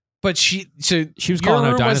 but she was calling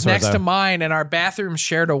out room was dinosaurs, next though. to mine, and our bathroom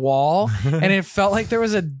shared a wall, and it felt like there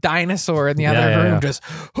was a dinosaur in the other room. Just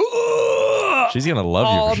She's gonna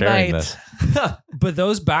love you for sharing this. But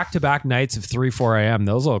those back-to-back nights of 3-4 a.m.,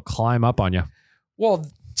 those will climb up on you. Well,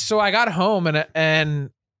 so I got home and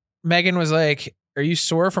Megan was like, "Are you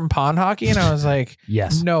sore from pond hockey?" And I was like,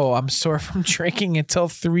 Yes. "No, I'm sore from drinking until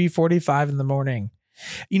 3:45 in the morning."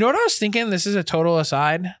 You know what I was thinking? This is a total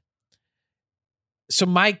aside. So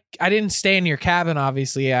I didn't stay in your cabin,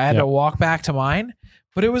 obviously. I had to walk back to mine.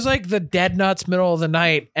 But it was like the dead nuts middle of the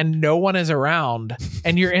night and no one is around.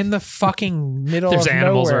 And you're in the fucking middle There's of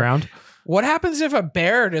animals nowhere. around. What happens if a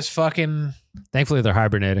bear just fucking... Thankfully, they're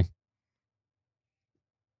hibernating.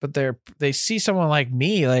 But they see someone like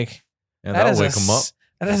me, like... Yeah, that that'll is wake them up.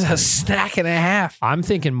 That is a snack and a half. I'm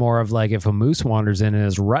thinking more of like if a moose wanders in and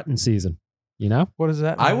it's rutting season, you know? What is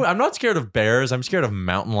that? mean? I'm not scared of bears. I'm scared of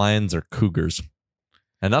mountain lions or cougars.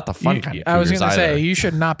 And not the fun kind of cougars I was going to either. say, you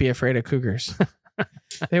should not be afraid of cougars.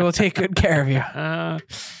 They will take good care of you.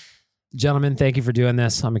 Gentlemen, thank you for doing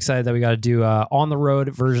this. I'm excited that we got to do on the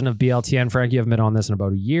road version of BLTN. Frank, you haven't been on this in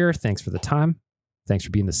about a year. Thanks for the time. Thanks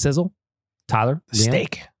for being the sizzle. Tyler, Leanne?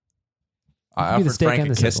 Steak. I Give me the offered steak Frank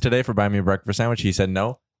and a the kiss sizzle. today for buying me a breakfast sandwich. He said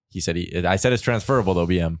no. I said it's transferable though,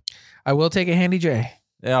 BM. I will take a Handy J.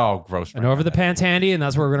 Oh, gross. And over the pants handy, and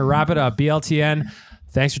that's where we're going to wrap it up. BLTN,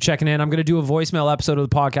 thanks for checking in. I'm going to do a voicemail episode of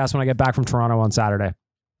the podcast when I get back from Toronto on Saturday.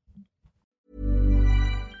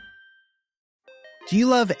 Do you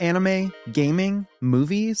love anime, gaming,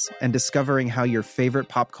 movies, and discovering how your favorite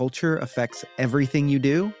pop culture affects everything you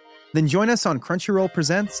do? Then join us on Crunchyroll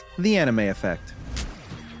Presents The Anime Effect.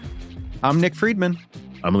 I'm Nick Friedman.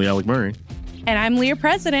 I'm Lee Alec Murray. And I'm Leah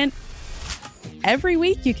President. Every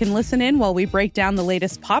week, you can listen in while we break down the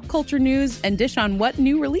latest pop culture news and dish on what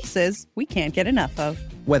new releases we can't get enough of.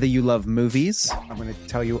 Whether you love movies, I'm going to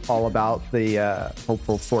tell you all about the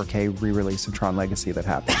hopeful 4K re-release of Tron Legacy that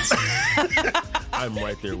happens. I'm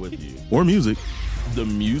right there with you. Or music. The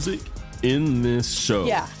music in this show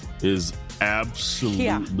is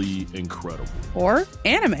absolutely incredible. Or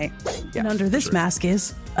anime. And under this mask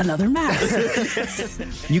is another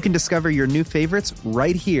mask. you can discover your new favorites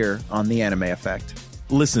right here on The Anime Effect.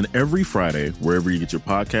 Listen every Friday wherever you get your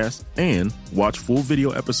podcasts and watch full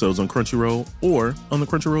video episodes on Crunchyroll or on the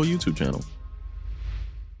Crunchyroll YouTube channel.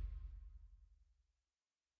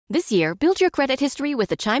 This year, build your credit history with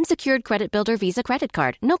the Chime Secured Credit Builder Visa Credit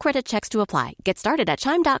Card. No credit checks to apply. Get started at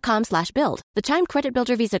chime.com/build. The Chime Credit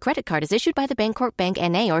Builder Visa Credit Card is issued by the Bancorp Bank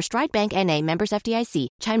N.A. or Stride Bank N.A. members FDIC.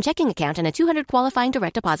 Chime checking account and a $200 qualifying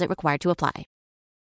direct deposit required to apply.